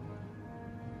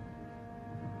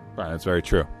 Right, that's very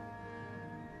true.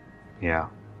 Yeah.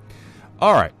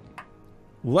 All right.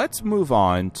 Let's move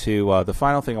on to the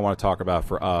final thing I want to talk about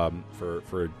for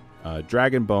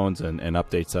Dragonbones and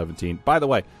Update 17. By the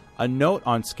way, a note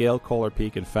on Scale Colar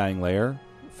Peak and Fang Lair,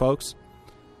 folks.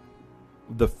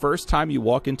 The first time you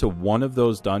walk into one of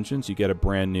those dungeons, you get a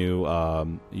brand new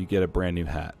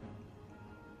hat.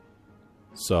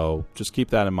 So just keep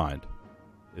that in mind.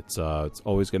 It's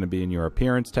always going to be in your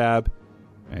appearance tab,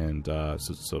 and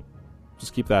so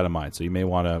just keep that in mind. So you may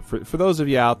want to, for those of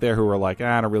you out there who are like,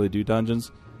 I don't really do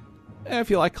dungeons, if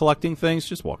you like collecting things,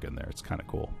 just walk in there. It's kind of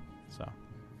cool.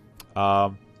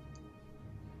 So,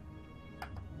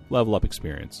 level up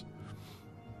experience.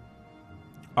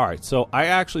 All right, so I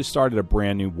actually started a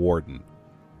brand new warden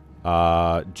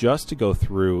just to go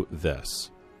through this.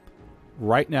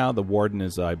 Right now, the warden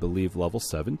is, I believe, level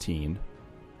 17.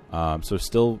 So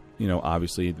still,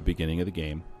 obviously the beginning of the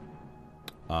game.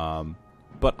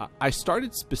 But I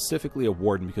started specifically a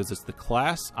warden because it's the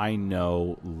class I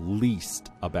know least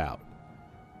about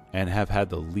and have had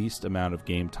the least amount of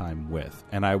game time with.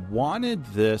 And I wanted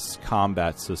this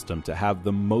combat system to have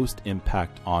the most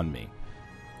impact on me.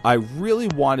 I really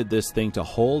wanted this thing to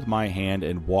hold my hand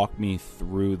and walk me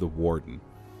through the warden.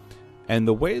 And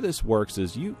the way this works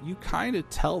is you kind of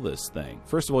tell this thing.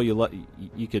 First of all,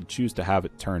 you could choose to have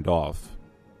it turned off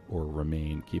or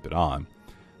keep it on.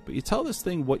 But you tell this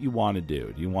thing what you want to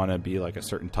do. Do you want to be like a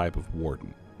certain type of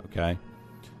warden? Okay? I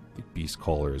think Beast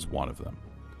Caller is one of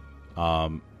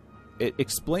them. It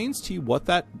explains to you what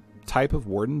that type of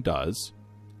warden does.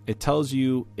 It tells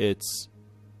you its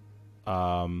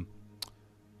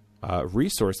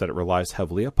resource that it relies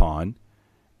heavily upon.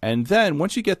 And then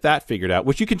once you get that figured out,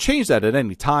 which you can change that at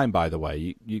any time, by the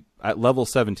way. You at level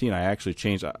 17, I actually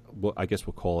changed. I guess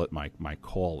we'll call it my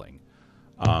calling.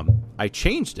 I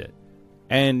changed it.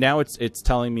 And now it's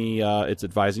telling me it's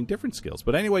advising different skills.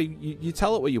 But anyway, you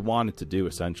tell it what you want it to do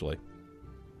essentially,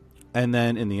 and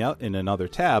then in another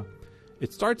tab,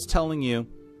 it starts telling you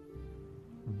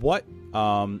what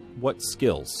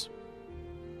skills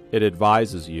it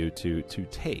advises you to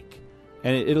take,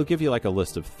 and it'll give you like a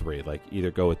list of 3, like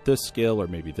either go with this skill or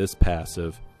maybe this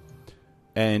passive,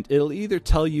 and it'll either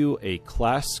tell you a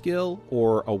class skill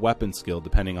or a weapon skill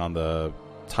depending on the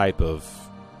type of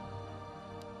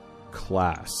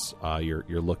class you're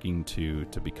looking to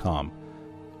become,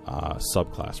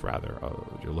 subclass rather,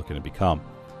 you're looking to become.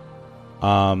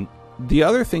 The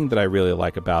other thing that I really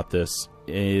like about this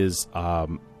is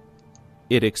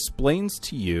it explains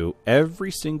to you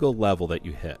every single level that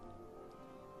you hit,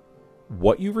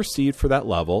 what you received for that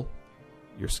level,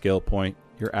 your skill point,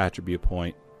 your attribute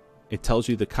point. It tells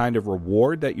you the kind of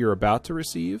reward that you're about to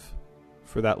receive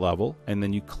for that level, and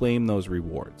then you claim those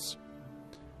rewards.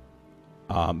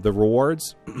 The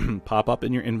rewards pop up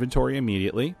in your inventory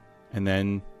immediately, and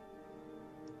then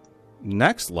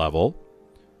next level,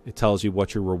 it tells you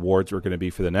what your rewards are going to be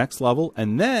for the next level,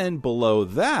 and then below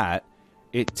that,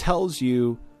 it tells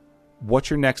you what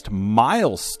your next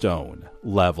milestone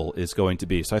level is going to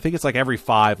be. So I think it's like every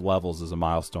 5 levels is a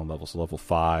milestone level. So level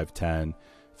 5, 10,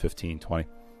 15, 20.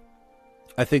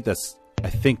 I think that's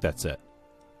it.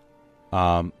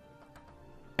 And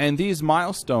these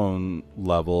milestone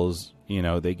levels,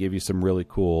 they give you some really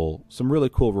cool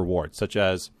rewards, such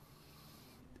as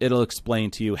it'll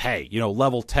explain to you, hey,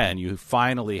 level 10, you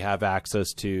finally have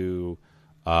access to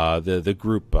the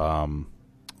group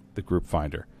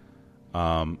finder,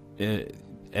 and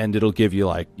it'll give you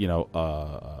like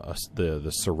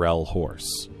the Sorrel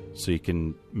horse, so you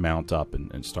can mount up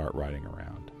and start riding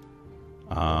around.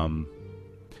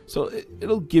 So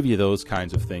it'll give you those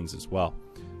kinds of things as well.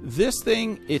 This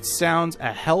thing, it sounds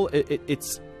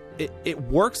it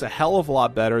works a hell of a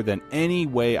lot better than any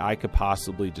way I could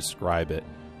possibly describe it,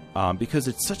 because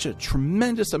it's such a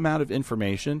tremendous amount of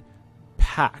information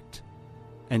packed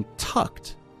and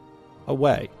tucked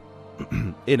away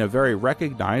in a very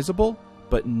recognizable,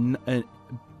 but in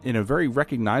a very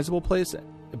recognizable place,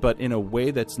 but in a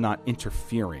way that's not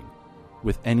interfering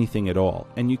with anything at all.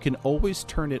 And you can always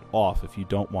turn it off if you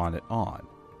don't want it on.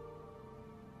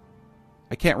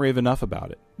 I can't rave enough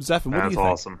about it. Zeffin, what do you think? That's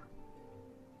awesome.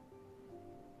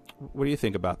 What do you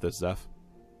think about this, Zeph?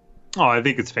 Oh, I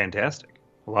think it's fantastic.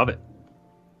 Love it.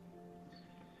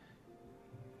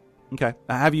 Okay.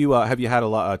 Have you had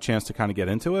a chance to kind of get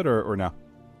into it, or no?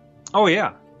 Oh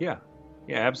yeah,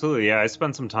 absolutely. Yeah, I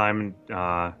spent some time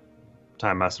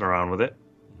messing around with it.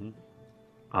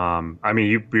 Mm-hmm. I mean,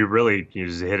 you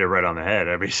just hit it right on the head.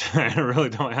 I really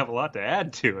don't have a lot to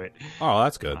add to it. Oh,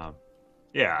 that's good. I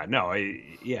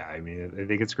mean, I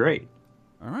think it's great.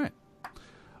 All right.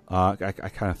 I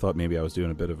kind of thought maybe I was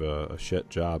doing a bit of a shit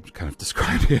job kind of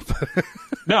describing it. But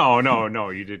No,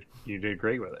 you did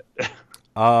great with it.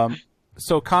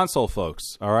 So console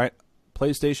folks, all right?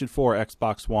 PlayStation 4,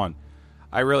 Xbox One.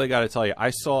 I really got to tell you,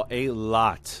 I saw a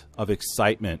lot of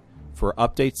excitement for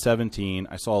Update 17.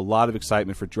 I saw a lot of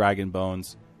excitement for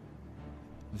Dragonbones.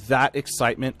 That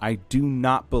excitement, I do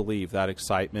not believe that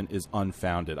excitement is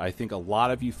unfounded. I think a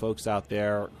lot of you folks out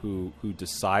there who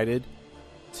decided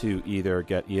to either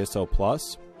get ESO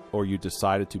Plus or you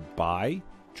decided to buy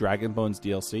Dragonbones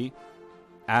DLC,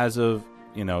 as of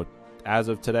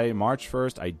today, March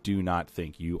 1st, I do not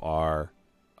think you are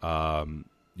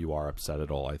upset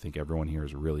at all. I think everyone here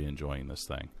is really enjoying this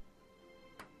thing.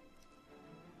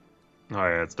 Oh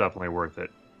yeah, it's definitely worth it.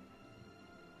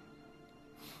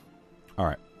 All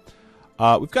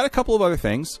right. We've got a couple of other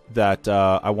things that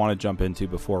I want to jump into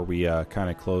before we kind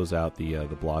of close out the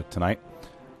blog tonight.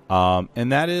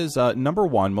 And that is, number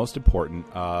one, most important,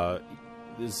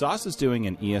 ZOS is doing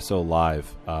an ESO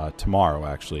Live tomorrow,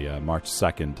 actually, March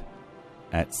 2nd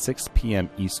at 6 p.m.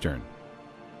 Eastern.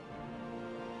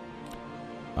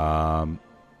 Now,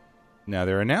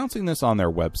 they're announcing this on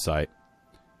their website,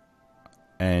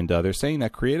 and they're saying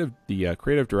that the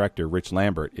creative director, Rich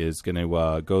Lambert, is going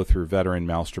to go through Veteran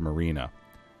Maelstrom Arena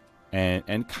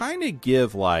and kind of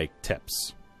give, like,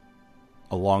 tips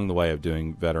along the way of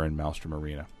doing Veteran Maelstrom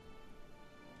Arena.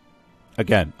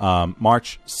 Again,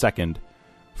 March 2nd,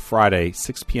 Friday,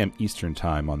 6 p.m. Eastern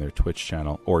Time on their Twitch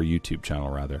channel, or YouTube channel,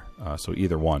 rather. So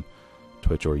either one,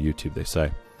 Twitch or YouTube, they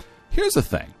say. Here's the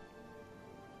thing.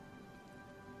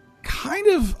 Kind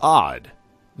of odd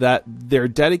that they're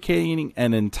dedicating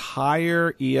an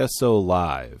entire ESO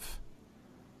Live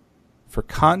for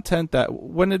content that...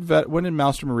 When did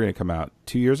Maelstrom Arena come out?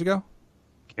 2 years ago?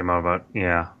 Came out about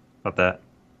that.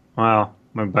 Well,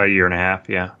 about a year and a half,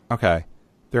 yeah. Okay.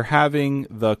 They're having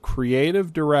the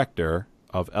creative director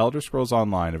of Elder Scrolls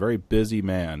Online, a very busy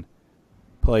man,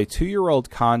 play 2-year-old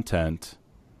content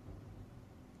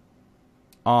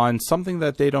on something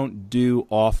that they don't do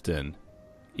often,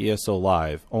 ESO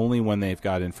Live, only when they've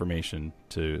got information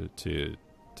to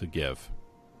give.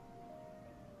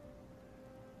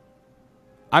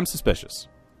 I'm suspicious.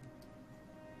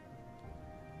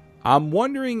 I'm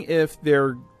wondering if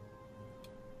they're...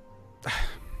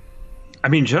 I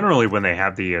mean, generally when they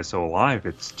have the ESO Live,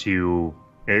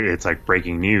 it's like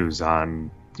breaking news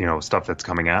on, stuff that's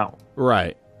coming out.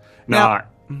 Right.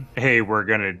 Not, hey, we're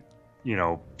going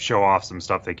to, show off some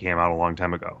stuff that came out a long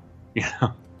time ago.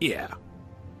 Yeah.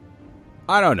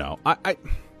 I don't know.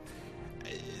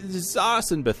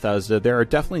 ZOS and Bethesda, they're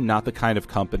definitely not the kind of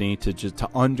company to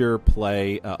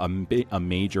underplay a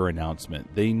major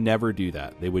announcement. They never do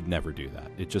that. They would never do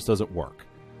that. It just doesn't work.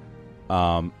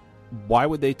 Why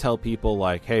would they tell people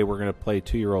like, hey, we're going to play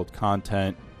 2-year-old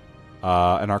content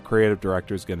and our creative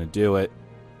director is going to do it,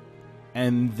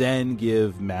 and then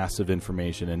give massive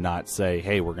information and not say,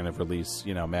 hey, we're going to release,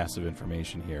 massive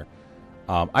information here.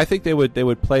 I think they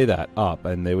would play that up,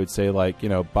 and they would say, like,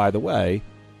 by the way,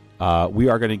 we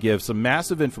are going to give some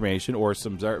massive information or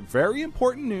some very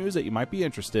important news that you might be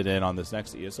interested in on this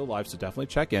next ESO Live, so definitely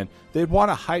check in. They'd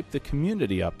want to hype the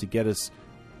community up to get us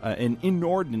an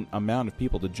inordinate amount of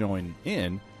people to join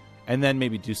in, and then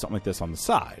maybe do something like this on the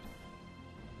side.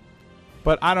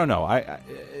 But I don't know.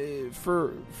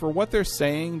 For what they're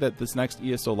saying that this next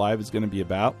ESO Live is going to be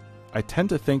about, I tend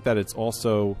to think that it's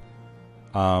also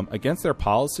against their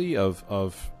policy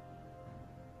of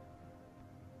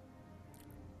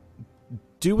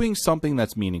doing something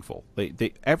that's meaningful.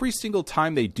 They every single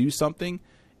time they do something,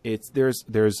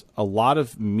 there's a lot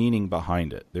of meaning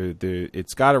behind it.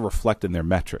 It's got to reflect in their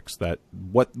metrics that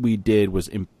what we did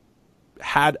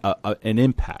had an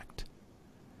impact.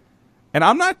 And I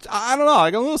don't know, like, I'm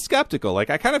a little skeptical. Like,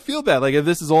 I kind of feel bad, like, if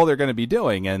this is all they're going to be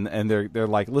doing, and they're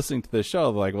like listening to the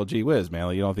show, they're like, well, gee whiz, man,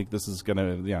 like, you don't think this is going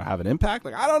to have an impact?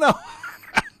 Like, I don't know.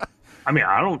 I mean,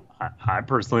 I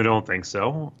personally don't think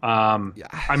so. I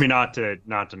mean, not to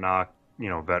knock,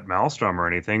 Vet Maelstrom or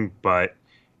anything, but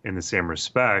in the same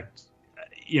respect,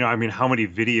 I mean, how many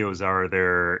videos are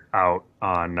there out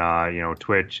on,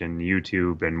 Twitch and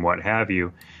YouTube and what have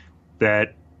you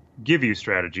that give you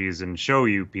strategies and show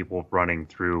you people running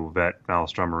through Vet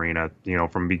Maelstrom Arena,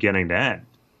 from beginning to end.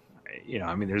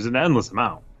 I mean, there's an endless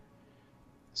amount.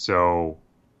 So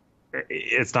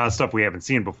it's not stuff we haven't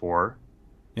seen before.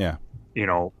 Yeah.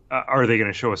 Are they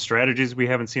going to show us strategies we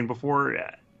haven't seen before?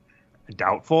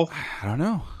 Doubtful. I don't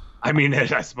know. I mean,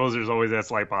 I suppose there's always that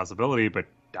slight possibility, but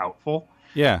doubtful.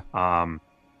 Yeah.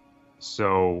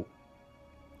 So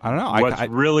I don't know. What's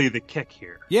really the kick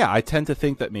here? Yeah, I tend to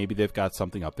think that maybe they've got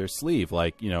something up their sleeve.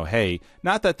 Like, hey,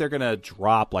 not that they're going to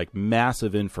drop like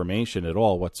massive information at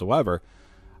all whatsoever.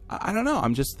 I don't know.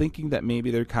 I'm just thinking that maybe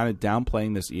they're kind of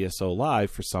downplaying this ESO Live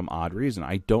for some odd reason.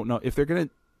 I don't know if they're going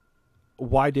to.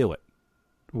 Why do it?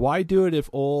 Why do it if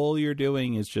all you're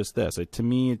doing is just this? To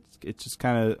me, it's just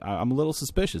kind of. I'm a little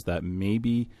suspicious that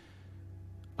maybe.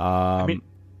 I mean,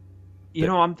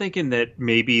 I'm thinking that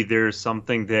maybe there's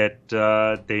something that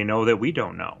they know that we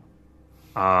don't know.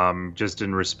 Just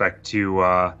in respect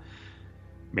to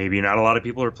maybe not a lot of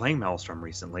people are playing Maelstrom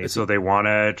recently, so they want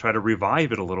to try to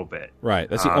revive it a little bit. Right.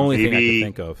 That's the only thing I can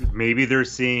think of. Maybe they're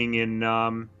seeing in,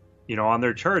 on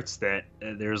their charts that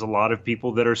there's a lot of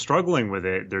people that are struggling with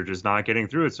it. They're just not getting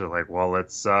through it. So they're like, well,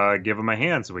 let's give them a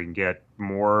hand so we can get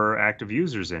more active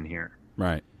users in here.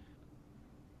 Right.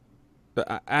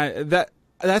 But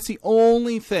that's the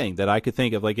only thing that I could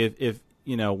think of. Like if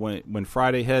when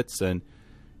Friday hits and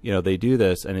they do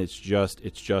this and it's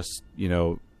just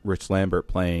Rich Lambert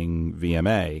playing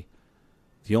VMA,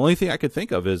 the only thing I could think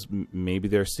of is maybe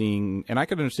they're seeing, and I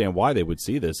could understand why they would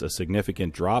see this, a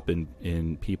significant drop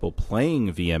in people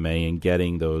playing VMA and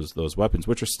getting those weapons,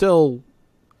 which are still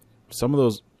some of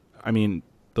those. I mean,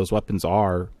 those weapons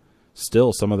are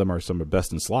still, some of them are some of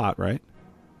best in slot, right?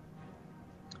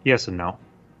 Yes and no.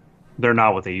 They're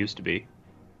not what they used to be.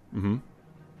 Mm-hmm.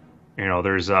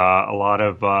 There's a lot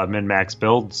of min-max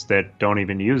builds that don't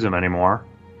even use them anymore.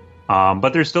 But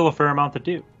there's still a fair amount that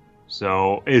do.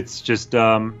 So it's just,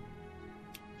 a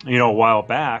while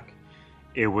back,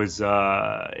 it was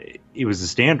a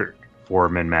standard for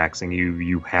min-maxing.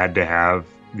 You had to have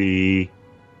the,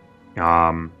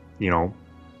 the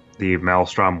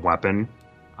Maelstrom weapon,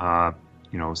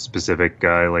 specific,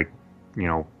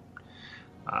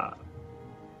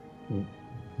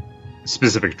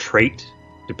 specific trait,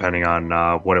 depending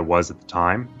on what it was at the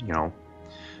time.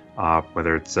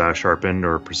 Whether it's sharpened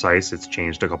or precise, it's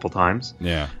changed a couple times.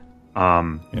 Yeah.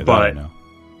 But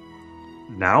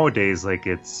nowadays, like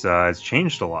it's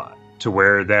changed a lot to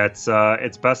where that's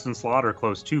it's best in slot or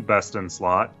close to best in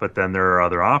slot, but then there are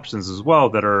other options as well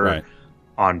that are Right.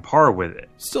 on par with it.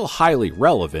 Still highly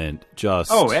relevant,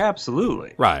 just... Oh,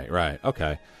 absolutely. Right.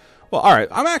 Okay. Well, all right.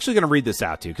 I'm actually going to read this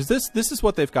out to you because this is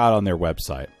what they've got on their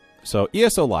website. So,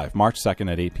 ESO Live, March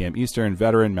 2nd at 8 p.m. Eastern,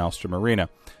 Veteran Maelstrom Arena.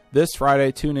 This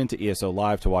Friday, tune into ESO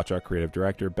Live to watch our creative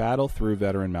director battle through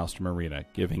Veteran Maelstrom Arena,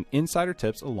 giving insider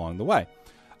tips along the way.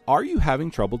 Are you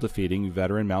having trouble defeating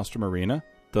Veteran Maelstrom Arena?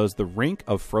 Does the rink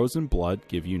of frozen blood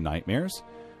give you nightmares?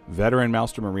 Veteran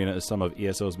Maelstrom Arena is some of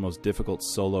ESO's most difficult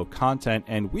solo content,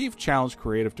 and we've challenged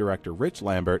creative director Rich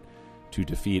Lambert to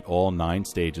defeat all 9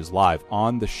 stages live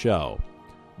on the show.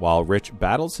 While Rich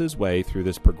battles his way through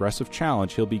this progressive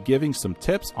challenge, he'll be giving some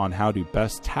tips on how to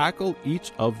best tackle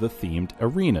each of the themed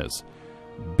arenas.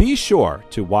 Be sure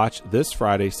to watch this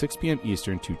Friday, 6 p.m.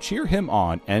 Eastern, to cheer him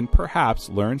on and perhaps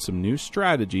learn some new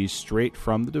strategies straight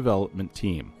from the development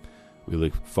team. We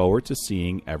look forward to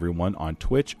seeing everyone on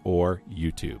Twitch or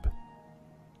YouTube.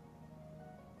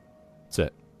 That's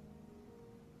it.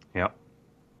 Yep.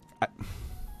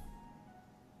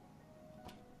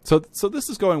 So this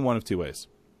is going one of two ways.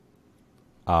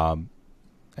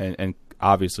 And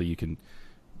obviously you can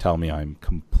tell me I'm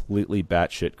completely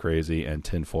batshit crazy and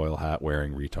tinfoil hat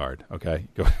wearing retard. Okay,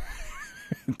 go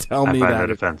tell me that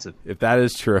offensive. If that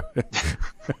is true,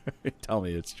 tell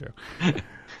me it's true.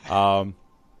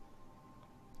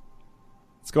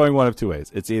 It's going one of two ways.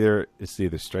 It's either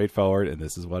straightforward and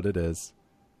this is what it is,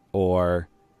 or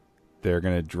they're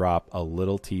going to drop a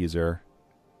little teaser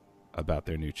about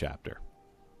their new chapter,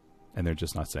 and they're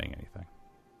just not saying anything.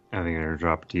 I think they're going to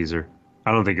drop a teaser.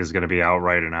 I don't think it's going to be an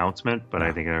outright announcement, but No.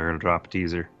 I think they're going to drop a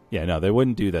teaser. Yeah, no, they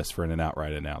wouldn't do this for an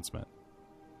outright announcement.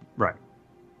 Right.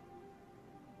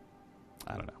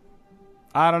 I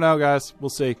don't know, guys. We'll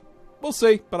see.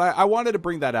 But I wanted to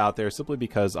bring that out there simply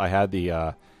because I had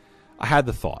the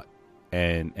thought,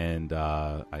 and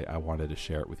I wanted to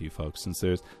share it with you folks since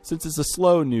it's a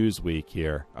slow news week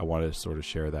here. I wanted to sort of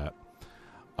share that.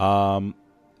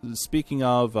 Speaking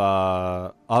of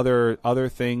other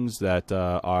things that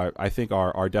I think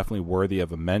are definitely worthy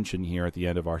of a mention here at the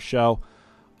end of our show,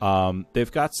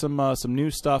 they've got some new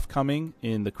stuff coming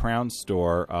in the Crown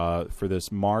store for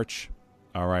this March.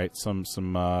 All right, some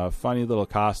funny little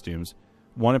costumes.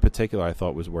 One in particular I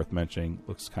thought was worth mentioning.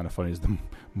 Looks kind of funny. Is the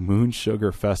Moon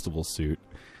Sugar Festival suit.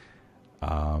 You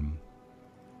know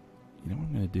what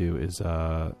I'm going to do is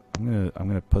I'm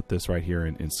gonna put this right here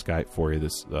in Skype for you.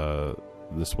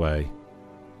 This way,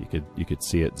 you could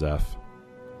see it, Zeph.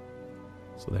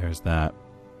 So there's that.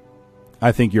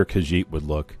 I think your Khajiit would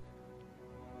look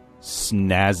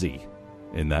snazzy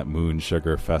in that Moon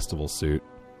Sugar Festival suit.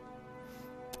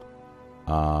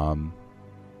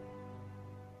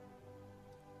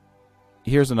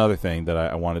 Here's another thing that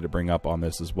I wanted to bring up on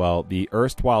this as well. The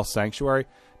erstwhile Sanctuary.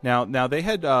 Now they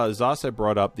had Zos had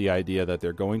brought up the idea that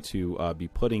they're going to be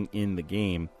putting in the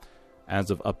game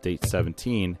as of update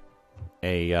 17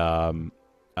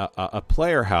 a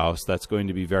player house that's going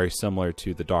to be very similar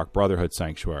to the Dark Brotherhood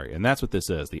Sanctuary, and that's what this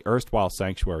is. The erstwhile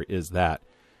Sanctuary is that,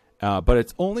 but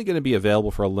it's only going to be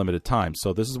available for a limited time.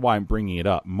 So this is why I'm bringing it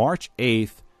up. March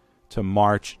 8th to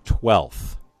March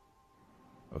 12th.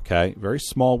 Okay, very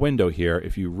small window here.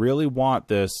 If you really want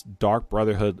this Dark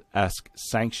Brotherhood-esque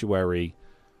sanctuary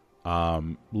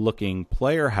looking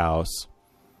player house,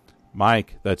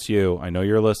 Mike, that's you. I know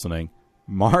you're listening.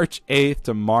 March 8th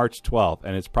to March 12th,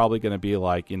 and it's probably going to be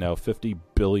like 50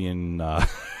 billion.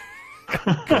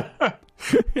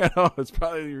 It's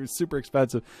probably super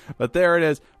expensive, but there it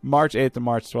is. March 8th to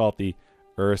March 12th, the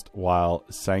erstwhile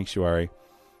sanctuary.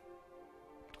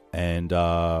 And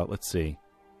let's see.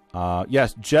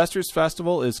 Yes, Jester's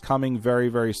Festival is coming very,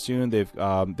 very soon. They've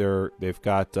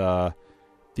got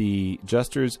the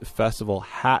Jester's Festival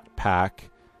hat pack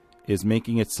is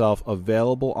making itself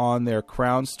available on their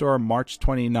Crown store March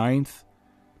 29th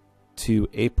to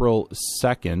April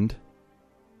 2nd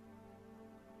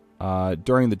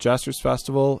during the Jester's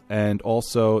Festival, and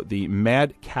also the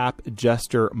Madcap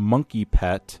Jester Monkey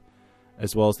Pet,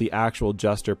 as well as the actual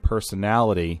Jester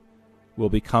personality, will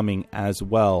be coming as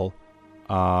well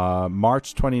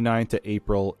March 29th to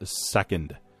April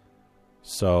 2nd.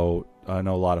 So I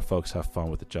know a lot of folks have fun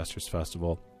with the Jester's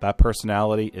Festival. That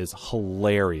personality is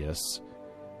hilarious,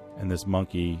 and this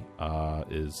monkey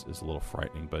is a little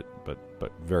frightening, but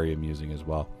very amusing as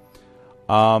well.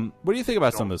 What do you think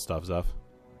about some of this stuff, Zeph?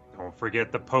 Don't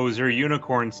forget the poser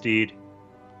unicorn steed.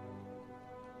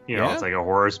 Yeah? It's like a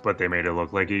horse, but they made it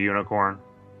look like a unicorn.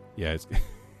 Yeah, it's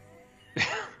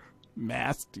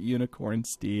masked unicorn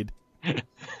steed.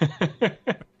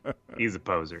 He's a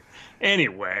poser.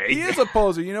 Anyway. He is a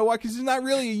poser. You know why? Because he's not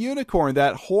really a unicorn.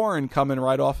 That horn coming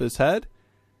right off his head,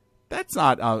 that's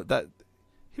not... that.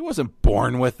 He wasn't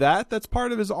born with that. That's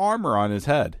part of his armor on his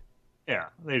head. Yeah,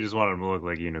 they just wanted him to look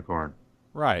like a unicorn.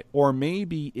 Right. Or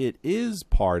maybe it is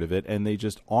part of it, and they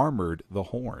just armored the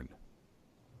horn.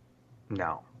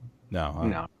 No. No. Huh?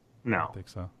 No. I don't think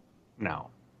so. No.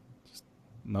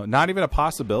 No, not even a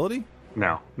possibility?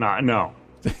 No. No.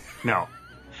 Now,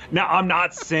 I'm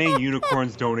not saying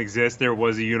unicorns don't exist. There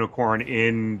was a unicorn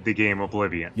in the game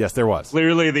Oblivion. Yes, there was.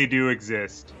 Clearly, they do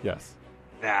exist. Yes.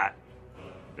 That's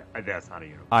not a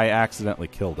unicorn. I accidentally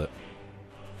killed it.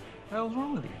 What the hell's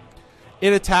wrong with you?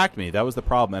 It attacked me. That was the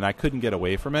problem, and I couldn't get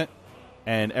away from it.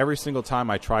 And every single time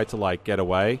I tried to, like, get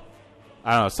away,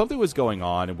 I don't know, something was going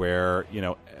on where, you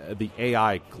know, the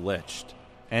AI glitched.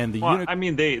 And the I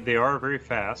mean, they are very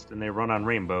fast, and they run on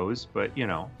rainbows, but, you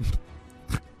know.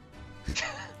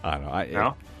 I don't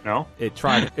know. No? It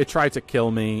tried to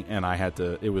kill me, and I had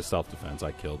to... It was self-defense.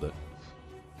 I killed it.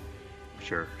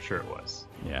 Sure it was.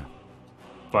 Yeah.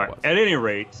 But at any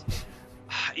rate,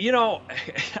 you know,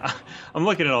 I'm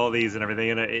looking at all these and everything,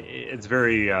 and it's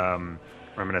very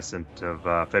reminiscent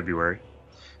of February.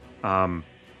 A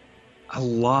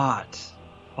lot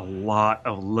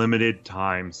of limited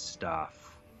time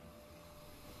stuff.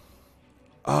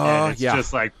 And it's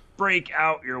just like, break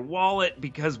out your wallet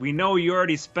because we know you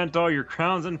already spent all your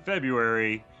crowns in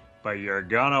February, but you're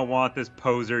gonna want this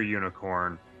poser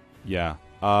unicorn. Yeah.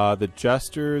 The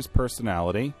Jester's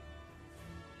personality,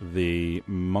 the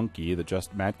monkey, the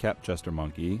Madcap Jester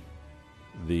monkey,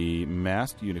 the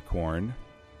masked unicorn.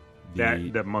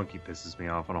 That monkey pisses me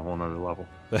off on a whole nother level.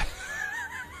 The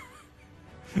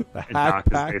hat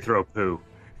pack. They throw poo.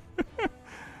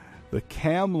 The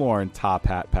Camlorn top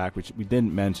hat pack, which we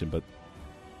didn't mention, but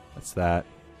that's that.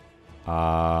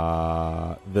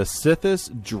 The Sithis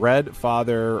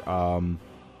Dreadfather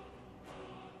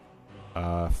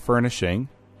furnishing,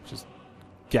 which is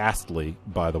ghastly,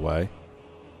 by the way.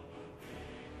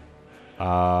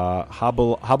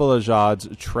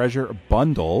 Habalajad's treasure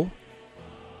bundle.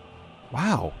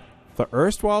 Wow. The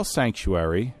erstwhile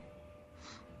sanctuary.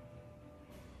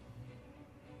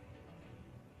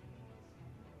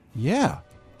 Yeah.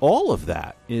 All of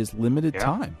that is limited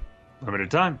time.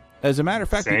 Limited time. As a matter of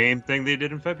fact, same thing they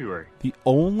did in February. The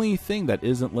only thing that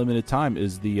isn't limited time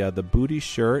is the booty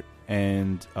shirt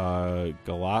and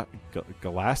Galaskins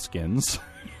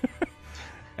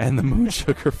and the Moon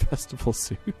Sugar Festival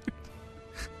suit.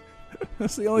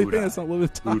 That's the only thing that's not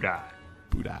limited time.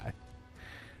 Budai.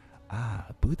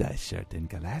 Buddha shirt and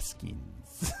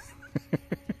Galaskins.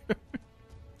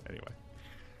 Anyway.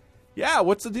 Yeah,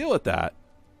 what's the deal with that?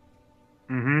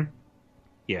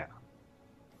 Yeah.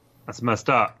 That's messed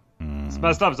up. It's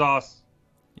messed up, Zoss.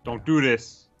 Don't do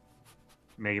this.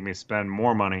 Making me spend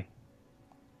more money.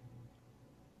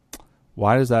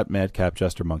 Why does that Madcap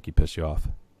Jester monkey piss you off?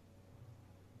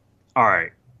 All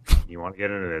right. You want to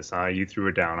get into this, huh? You threw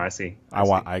it down. I see.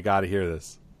 I got to hear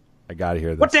this.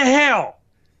 What the hell?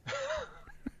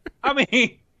 I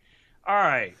mean, all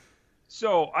right.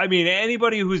 So, I mean,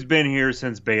 anybody who's been here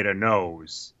since beta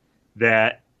knows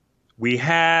that we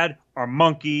had our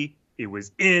monkey. It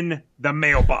was in the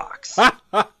mailbox. It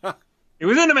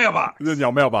was in the mailbox. It was in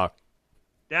your mailbox.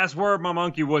 That's where my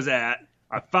monkey was at.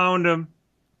 I found him.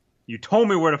 You told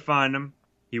me where to find him.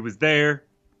 He was there.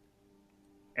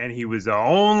 And he was the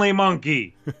only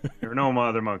monkey. There were no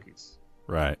other monkeys.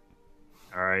 Right.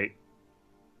 All right.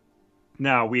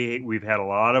 Now, we've had a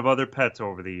lot of other pets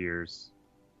over the years.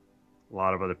 A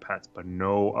lot of other pets, but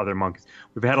no other monkeys.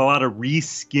 We've had a lot of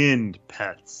reskinned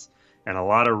pets. And a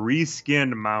lot of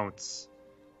reskinned mounts.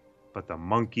 But the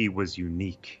monkey was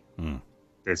unique.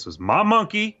 This was my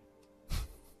monkey.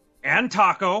 And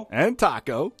Taco.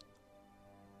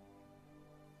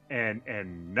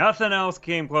 And nothing else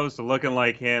came close to looking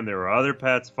like him. There were other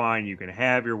pets. Fine, you can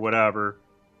have your whatever.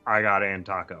 I got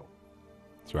Taco.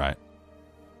 That's right.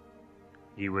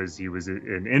 He was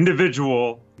an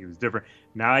individual. He was different.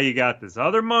 Now you got this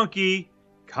other monkey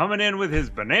coming in with his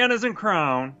bananas and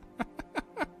crown.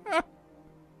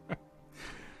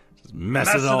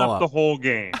 Messing up the whole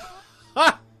game.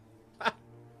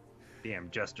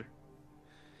 Damn, Jester.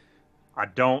 I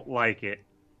don't like it.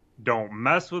 Don't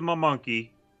mess with my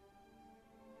monkey.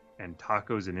 And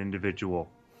Taco's an individual.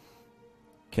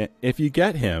 If you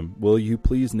get him, will you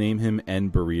please name him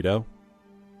N Burrito?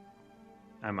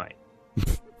 I might.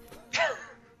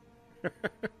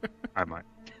 I might.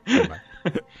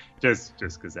 Just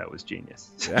because that was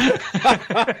genius. Yeah.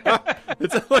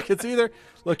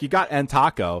 Look, you got N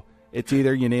Taco. It's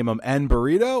either you name him N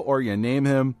Burrito or you name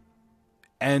him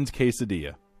End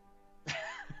Quesadilla.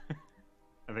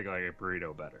 I think I like a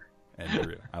burrito better. And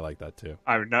burrito. I like that too.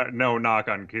 I'm not no knock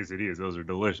on quesadillas; those are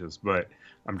delicious. But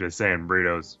I'm just saying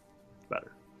burritos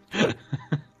better.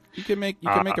 You can make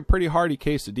a pretty hearty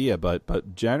quesadilla,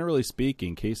 but generally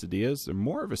speaking, quesadillas are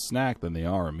more of a snack than they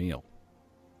are a meal.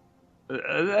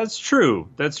 That's true.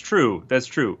 That's true. That's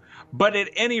true. But at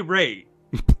any rate,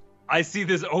 I see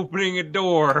this opening a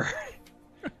door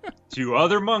to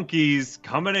other monkeys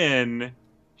coming in,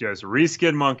 just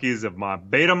reskin monkeys of my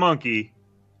beta monkey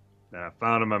that I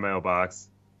found in my mailbox.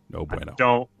 No bueno. I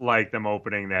don't like them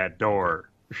opening that door.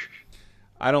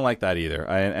 I don't like that either,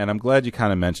 and I'm glad you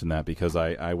kind of mentioned that because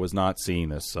I was not seeing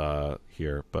this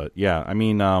here. But yeah, I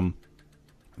mean,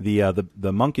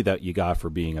 the monkey that you got for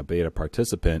being a beta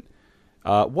participant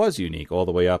was unique all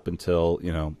the way up until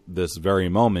this very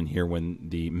moment here when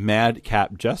the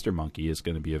Madcap Jester monkey is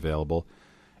going to be available.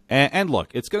 And look,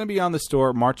 it's going to be on the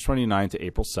store March 29th to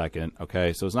April 2nd.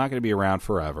 Okay, so it's not going to be around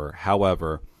forever.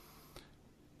 However,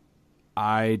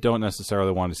 I don't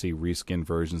necessarily want to see reskin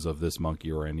versions of this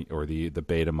monkey or the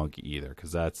beta monkey either,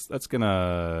 because that's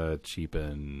gonna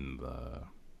cheapen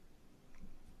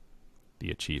the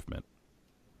achievement.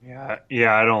 Yeah,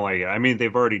 I don't like it. I mean,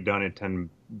 they've already done it 10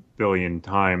 billion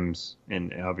times,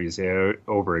 and obviously I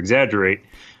over exaggerate.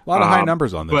 A lot of high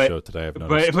numbers on this show today, I've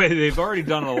noticed. But they've already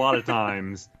done it a lot of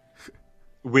times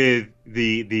with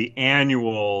the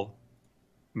annual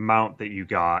mount that you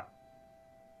got.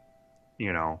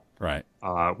 Right.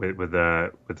 With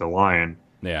the lion.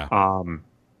 Yeah. And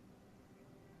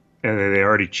they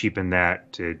already cheapened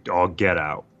that to all get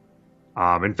out.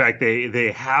 In fact,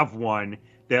 they have one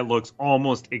that looks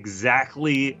almost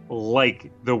exactly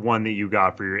like the one that you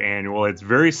got for your annual. It's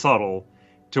very subtle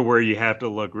to where you have to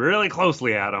look really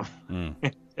closely at them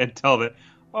and tell that,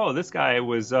 oh, this guy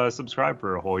was subscribed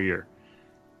for a whole year,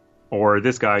 or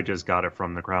this guy just got it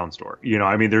from the Crown store.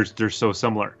 I mean, they're so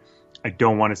similar. I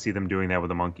don't want to see them doing that with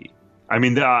a monkey. I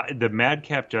mean, the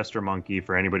Madcap Jester monkey,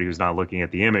 for anybody who's not looking at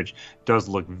the image, does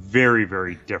look very,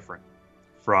 very different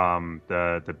from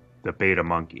the beta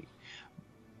monkey.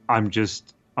 I'm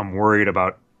worried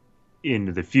about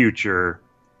into the future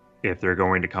if they're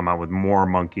going to come out with more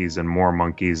monkeys, and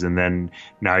then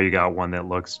now you got one that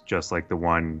looks just like the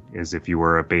one as if you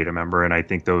were a beta member, and I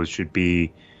think those should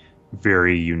be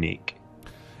very unique.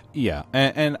 Yeah,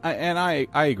 and I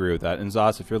agree with that. And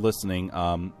Zos, if you're listening,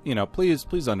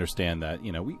 please understand that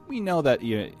we know that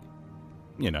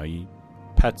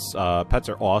pets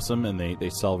are awesome and they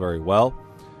sell very well,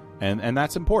 and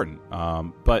that's important.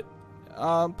 But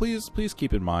please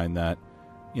keep in mind that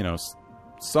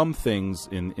some things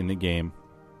in the game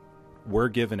were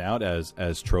given out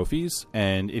as trophies,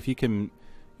 and if you can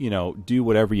do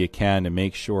whatever you can to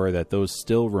make sure that those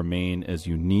still remain as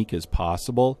unique as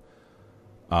possible.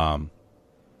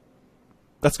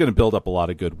 That's going to build up a lot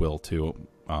of goodwill too,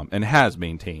 and has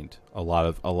maintained a lot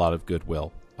of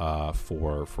goodwill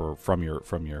from your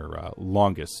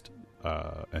longest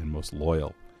and most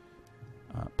loyal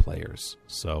players.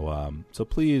 So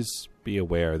please be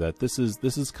aware that this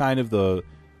is kind of the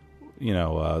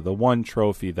the one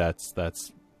trophy that's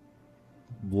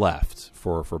left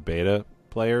for beta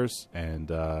players, and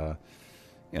the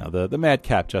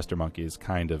Madcap Jester monkey is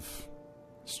kind of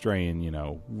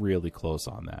straying really close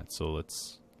on that. So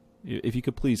if you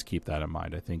could please keep that in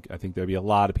mind. I think there'll be a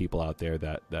lot of people out there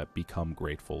that become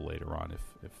grateful later on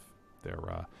if their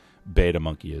beta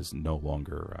monkey is no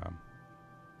longer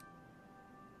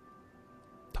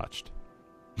touched.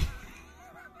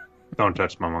 Don't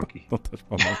touch my monkey. Don't touch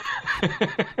my monkey.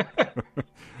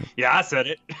 Yeah, I said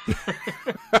it.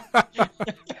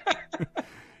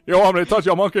 You want me to touch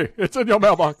your monkey? It's in your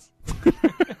mailbox.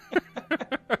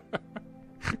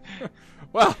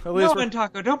 Well, at least no,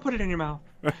 Taco, don't put it in your mouth.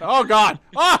 Oh, God.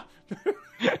 Ah!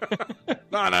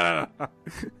 No. All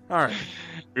right.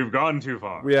 We've gone too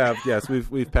far. We have, yes.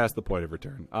 We've passed the point of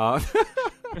return.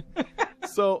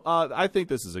 So I think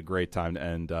this is a great time to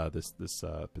end this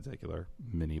particular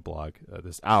mini blog,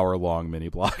 this hour-long mini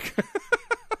blog.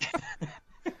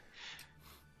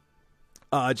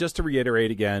 Just to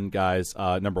reiterate again, guys,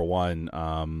 number one,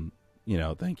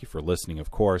 thank you for listening,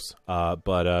 of course.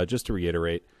 But just to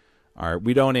reiterate, all right,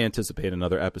 we don't anticipate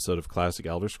another episode of Classic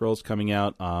Elder Scrolls coming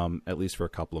out, at least for a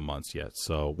couple of months yet.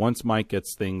 So once Mike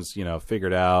gets things,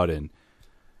 figured out, and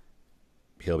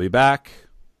he'll be back,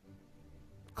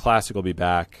 Classic will be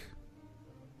back,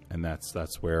 and that's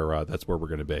where we're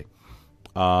going to be.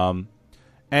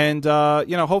 And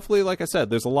hopefully, like I said,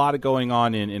 there's a lot of going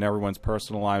on in everyone's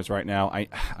personal lives right now. I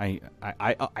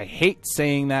hate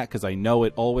saying that because I know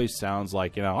it always sounds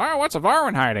like oh, what's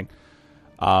Evarwyn hiding?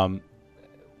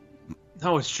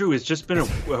 No, it's true. It's just been a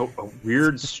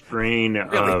weird strain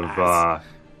of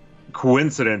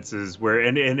coincidences where,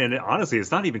 and honestly,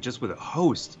 it's not even just with a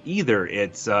host either.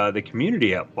 It's the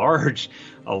community at large.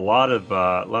 A lot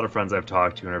of friends I've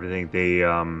talked to and everything,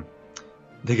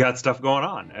 they got stuff going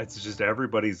on. It's just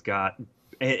everybody's got,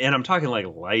 and I'm talking like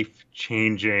life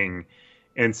changing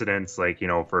incidents. Like,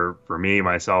 for me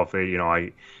myself,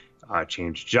 I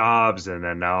changed jobs, and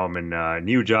then now I'm in a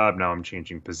new job. Now I'm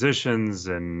changing positions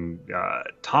and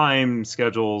time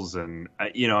schedules, and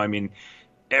I mean,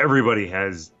 everybody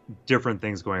has different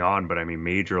things going on, but I mean,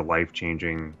 major life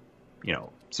changing,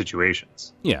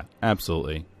 situations. Yeah,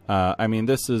 absolutely. I mean,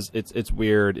 it's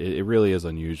weird. It really is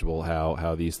unusual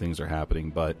how these things are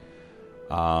happening, but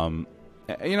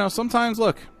sometimes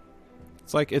look,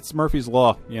 it's like it's Murphy's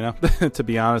Law, to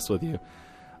be honest with you.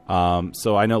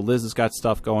 So I know Liz has got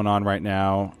stuff going on right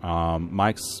now.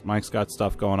 Mike's got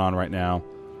stuff going on right now.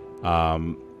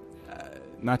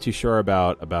 Not too sure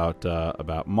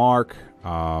about Mark.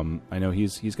 I know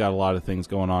he's got a lot of things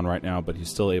going on right now, but he's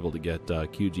still able to get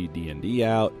QG D&D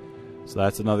out. So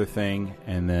that's another thing.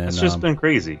 And then it's just been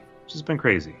crazy. It's just been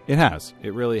crazy. It has.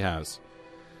 It really has.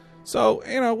 So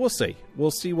we'll see.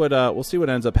 We'll see what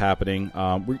ends up happening.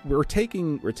 We're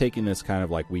taking this kind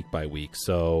of like week by week.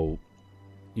 So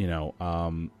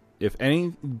if any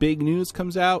big news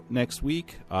comes out next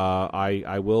week,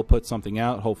 I will put something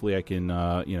out. Hopefully, I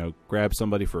can grab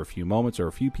somebody for a few moments or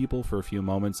a few people for a few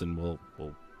moments, and we'll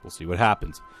see what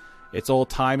happens. It's all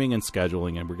timing and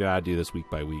scheduling, and we're gonna do this week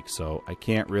by week. So I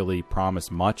can't really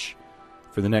promise much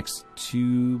for the next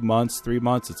 2 months, 3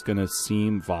 months. It's gonna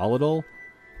seem volatile,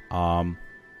 and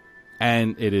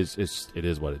it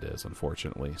is what it is,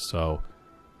 unfortunately. So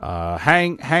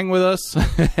hang with us,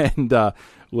 and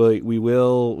we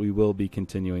will be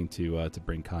continuing to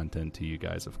bring content to you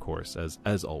guys, of course,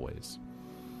 as always.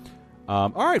 All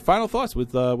right, final thoughts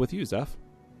with you, Zeph.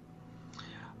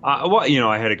 Well,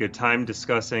 I had a good time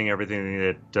discussing everything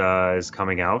that is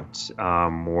coming out,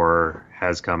 or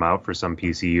has come out for some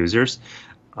PC users.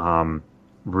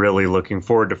 Really looking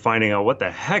forward to finding out what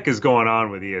the heck is going on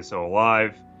with ESO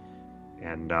Live,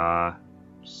 and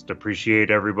just appreciate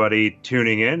everybody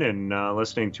tuning in and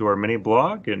listening to our mini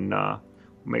blog, and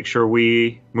make sure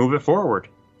we move it forward.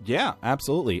 Yeah,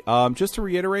 absolutely. Just to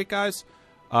reiterate, guys,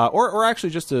 or actually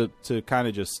just to kind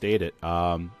of just state it.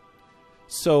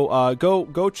 So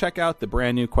go check out the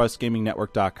brand new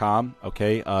QuestGamingNetwork.com.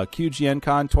 Okay,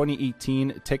 QGNCon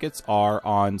 2018 tickets are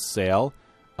on sale.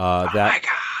 My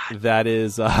God. That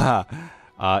is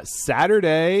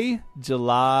Saturday,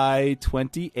 July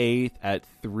 28th at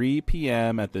 3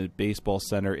 p.m. at the Baseball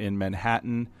Center in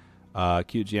Manhattan.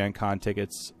 QGNCon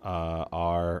tickets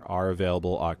are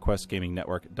available at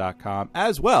QuestGamingNetwork.com,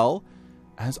 as well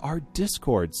as our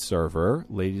Discord server.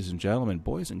 Ladies and gentlemen,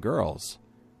 boys and girls,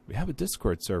 we have a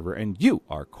Discord server, and you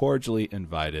are cordially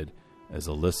invited as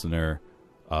a listener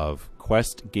of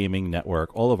Quest Gaming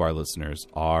Network. All of our listeners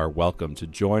are welcome to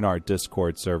join our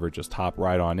Discord server. Just hop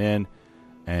right on in.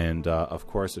 And, of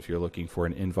course, if you're looking for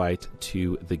an invite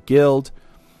to the guild,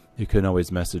 you can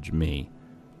always message me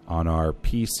on our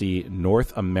PC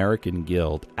North American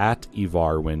Guild at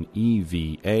Evarwyn,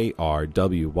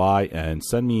 EVARWY, and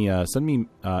send me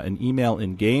an email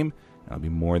in game. I'll be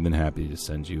more than happy to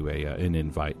send you an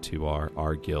invite to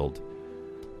our guild.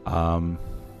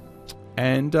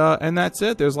 And that's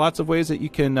it. There's lots of ways that you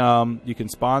can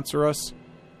sponsor us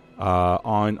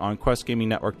on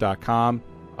QuestGamingNetwork.com.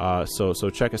 So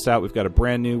check us out. We've got a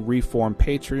brand new reformed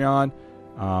Patreon.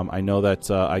 I know that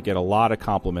I get a lot of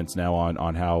compliments now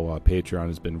on how Patreon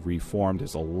has been reformed.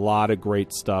 There's a lot of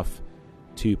great stuff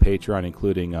to Patreon,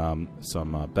 including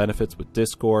some benefits with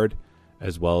Discord,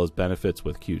 as well as benefits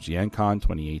with QGNCon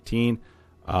 2018.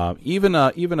 Even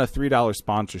a $3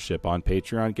 sponsorship on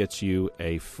Patreon gets you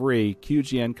a free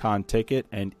QGNCon ticket,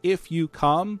 and if you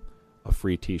come, a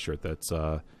free T-shirt. That's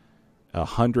a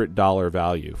 $100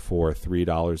 value for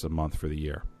 $3 a month for the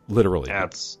year. Literally,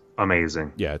 that's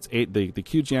amazing. Yeah, it's the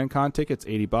QGNCon ticket's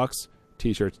 $80.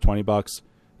 T-shirt's $20.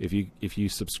 If you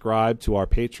subscribe to our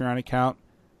Patreon account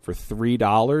for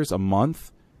 $3 a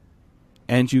month,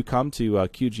 and you come to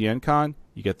QGNCon,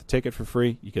 you get the ticket for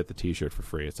free, you get the T-shirt for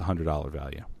free. It's a $100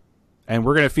 value, and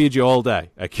we're gonna feed you all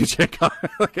day at QGNCon.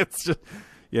 Like, it's just,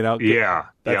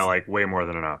 like way more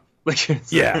than enough.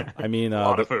 Yeah, I mean, a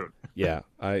lot of food. Yeah,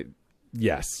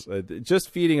 yes, just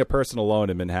feeding a person alone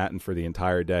in Manhattan for the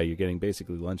entire day, you're getting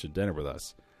basically lunch and dinner with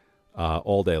us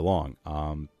all day long.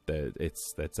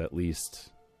 That's at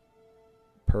least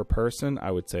per person.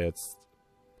 I would say it's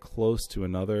close to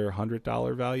another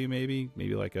 $100 value, maybe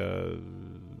like a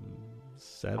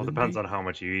 70. Well, it depends on how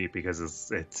much you eat, because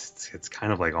it's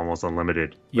kind of like almost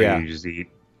unlimited. Yeah, you just eat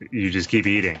you just keep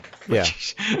eating. Yeah.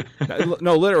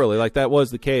 No, literally, like that was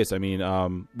the case. I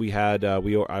mean, we had I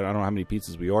don't know how many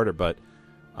pizzas we ordered, but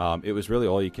it was really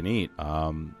all you can eat.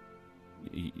 I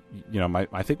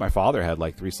think my father had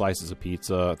like 3 slices of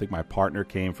pizza. I think my partner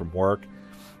came from work.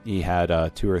 He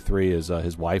had 2 or 3.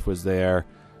 His wife was there.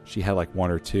 She had like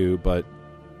 1 or 2, but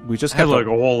we just had like a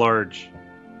whole large.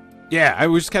 Yeah,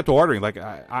 we just kept ordering. Like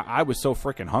I was so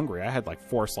freaking hungry. I had like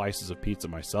 4 slices of pizza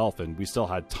myself, and we still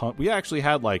had we actually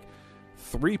had like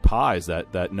 3 pies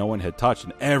that no one had touched,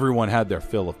 and everyone had their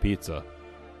fill of pizza.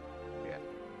 Yeah.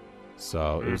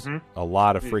 So it was a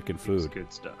lot of freaking food. It was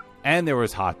good stuff. And there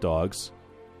was hot dogs.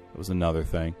 That was another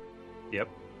thing. Yep.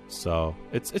 So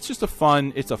it's just a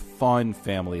fun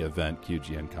family event,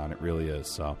 QGN Con. It really is.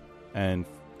 So, and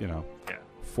yeah.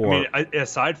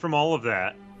 Aside from all of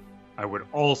that, I would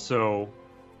also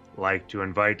like to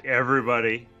invite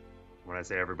everybody. When I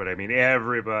say everybody, I mean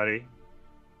everybody.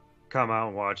 Come out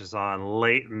and watch us on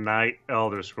Late Night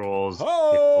Elder Scrolls.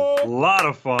 Oh! A lot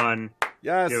of fun.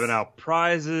 Yes. Giving out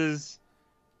prizes.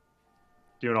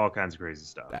 Doing all kinds of crazy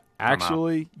stuff.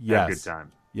 Actually, yes. Have a good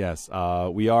time. Yes.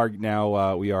 We are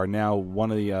now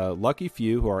one of the lucky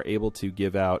few who are able to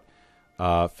give out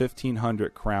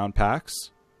 1,500 crown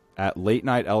packs at Late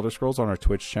Night Elder Scrolls on our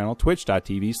Twitch channel,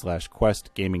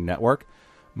 twitch.tv/Quest Gaming Network.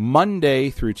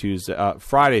 Friday through Tuesday,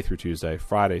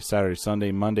 Friday, Saturday,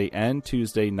 Sunday, Monday, and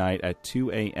Tuesday night at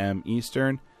 2 a.m.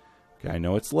 Eastern. Okay, I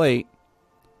know it's late,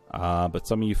 but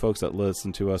some of you folks that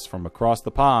listen to us from across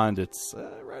the pond, it's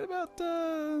right about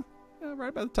the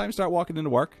time you start walking into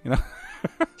work,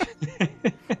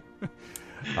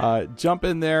 Jump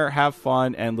in there, have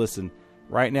fun, and listen.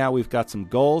 Right now, we've got some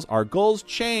goals. Our goals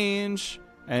change,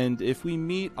 and if we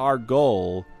meet our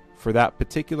goal for that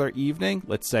particular evening,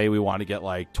 let's say we want to get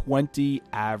like 20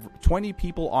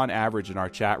 people on average in our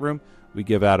chat room, we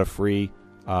give out a free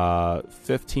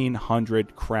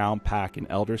 1,500 crown pack in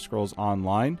Elder Scrolls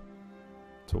Online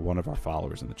to one of our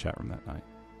followers in the chat room that night.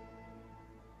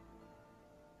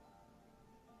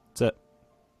 That's it.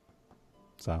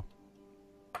 So,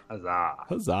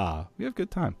 huzzah! We have a good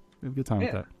time. With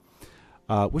that.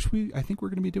 Which I think we're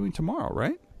going to be doing tomorrow,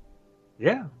 right?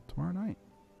 Yeah, tomorrow night.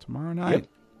 Yep.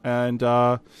 And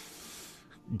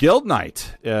Guild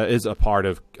Night is a part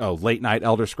of Late Night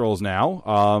Elder Scrolls now.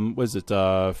 Was it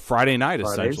Friday night,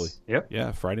 essentially? Yep.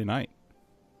 Yeah, Friday night.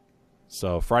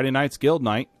 So Friday night's Guild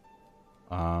Night.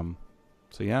 So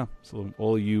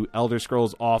all you Elder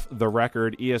Scrolls Off the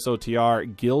Record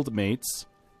ESOTR guild mates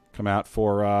come out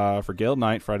for Guild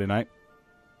Night Friday night.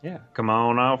 Yeah, come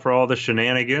on out for all the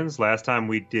shenanigans. Last time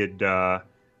we did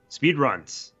speed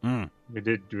runs. We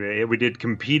did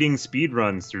competing speed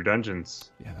runs through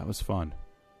dungeons. Yeah, that was fun.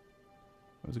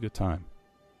 That was a good time.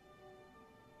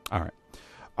 All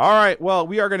right. Well,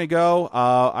 we are going to go.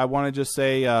 I want to just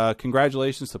say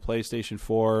congratulations to PlayStation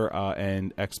 4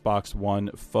 and Xbox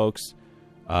One folks.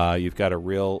 You've got a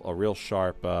real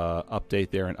sharp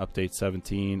update there in Update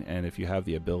 17, and if you have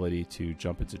the ability to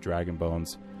jump into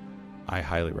Dragonbones, I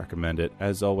highly recommend it.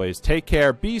 As always, take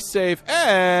care, be safe,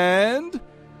 and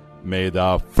may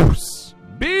the Force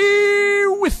be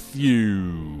with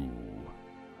you.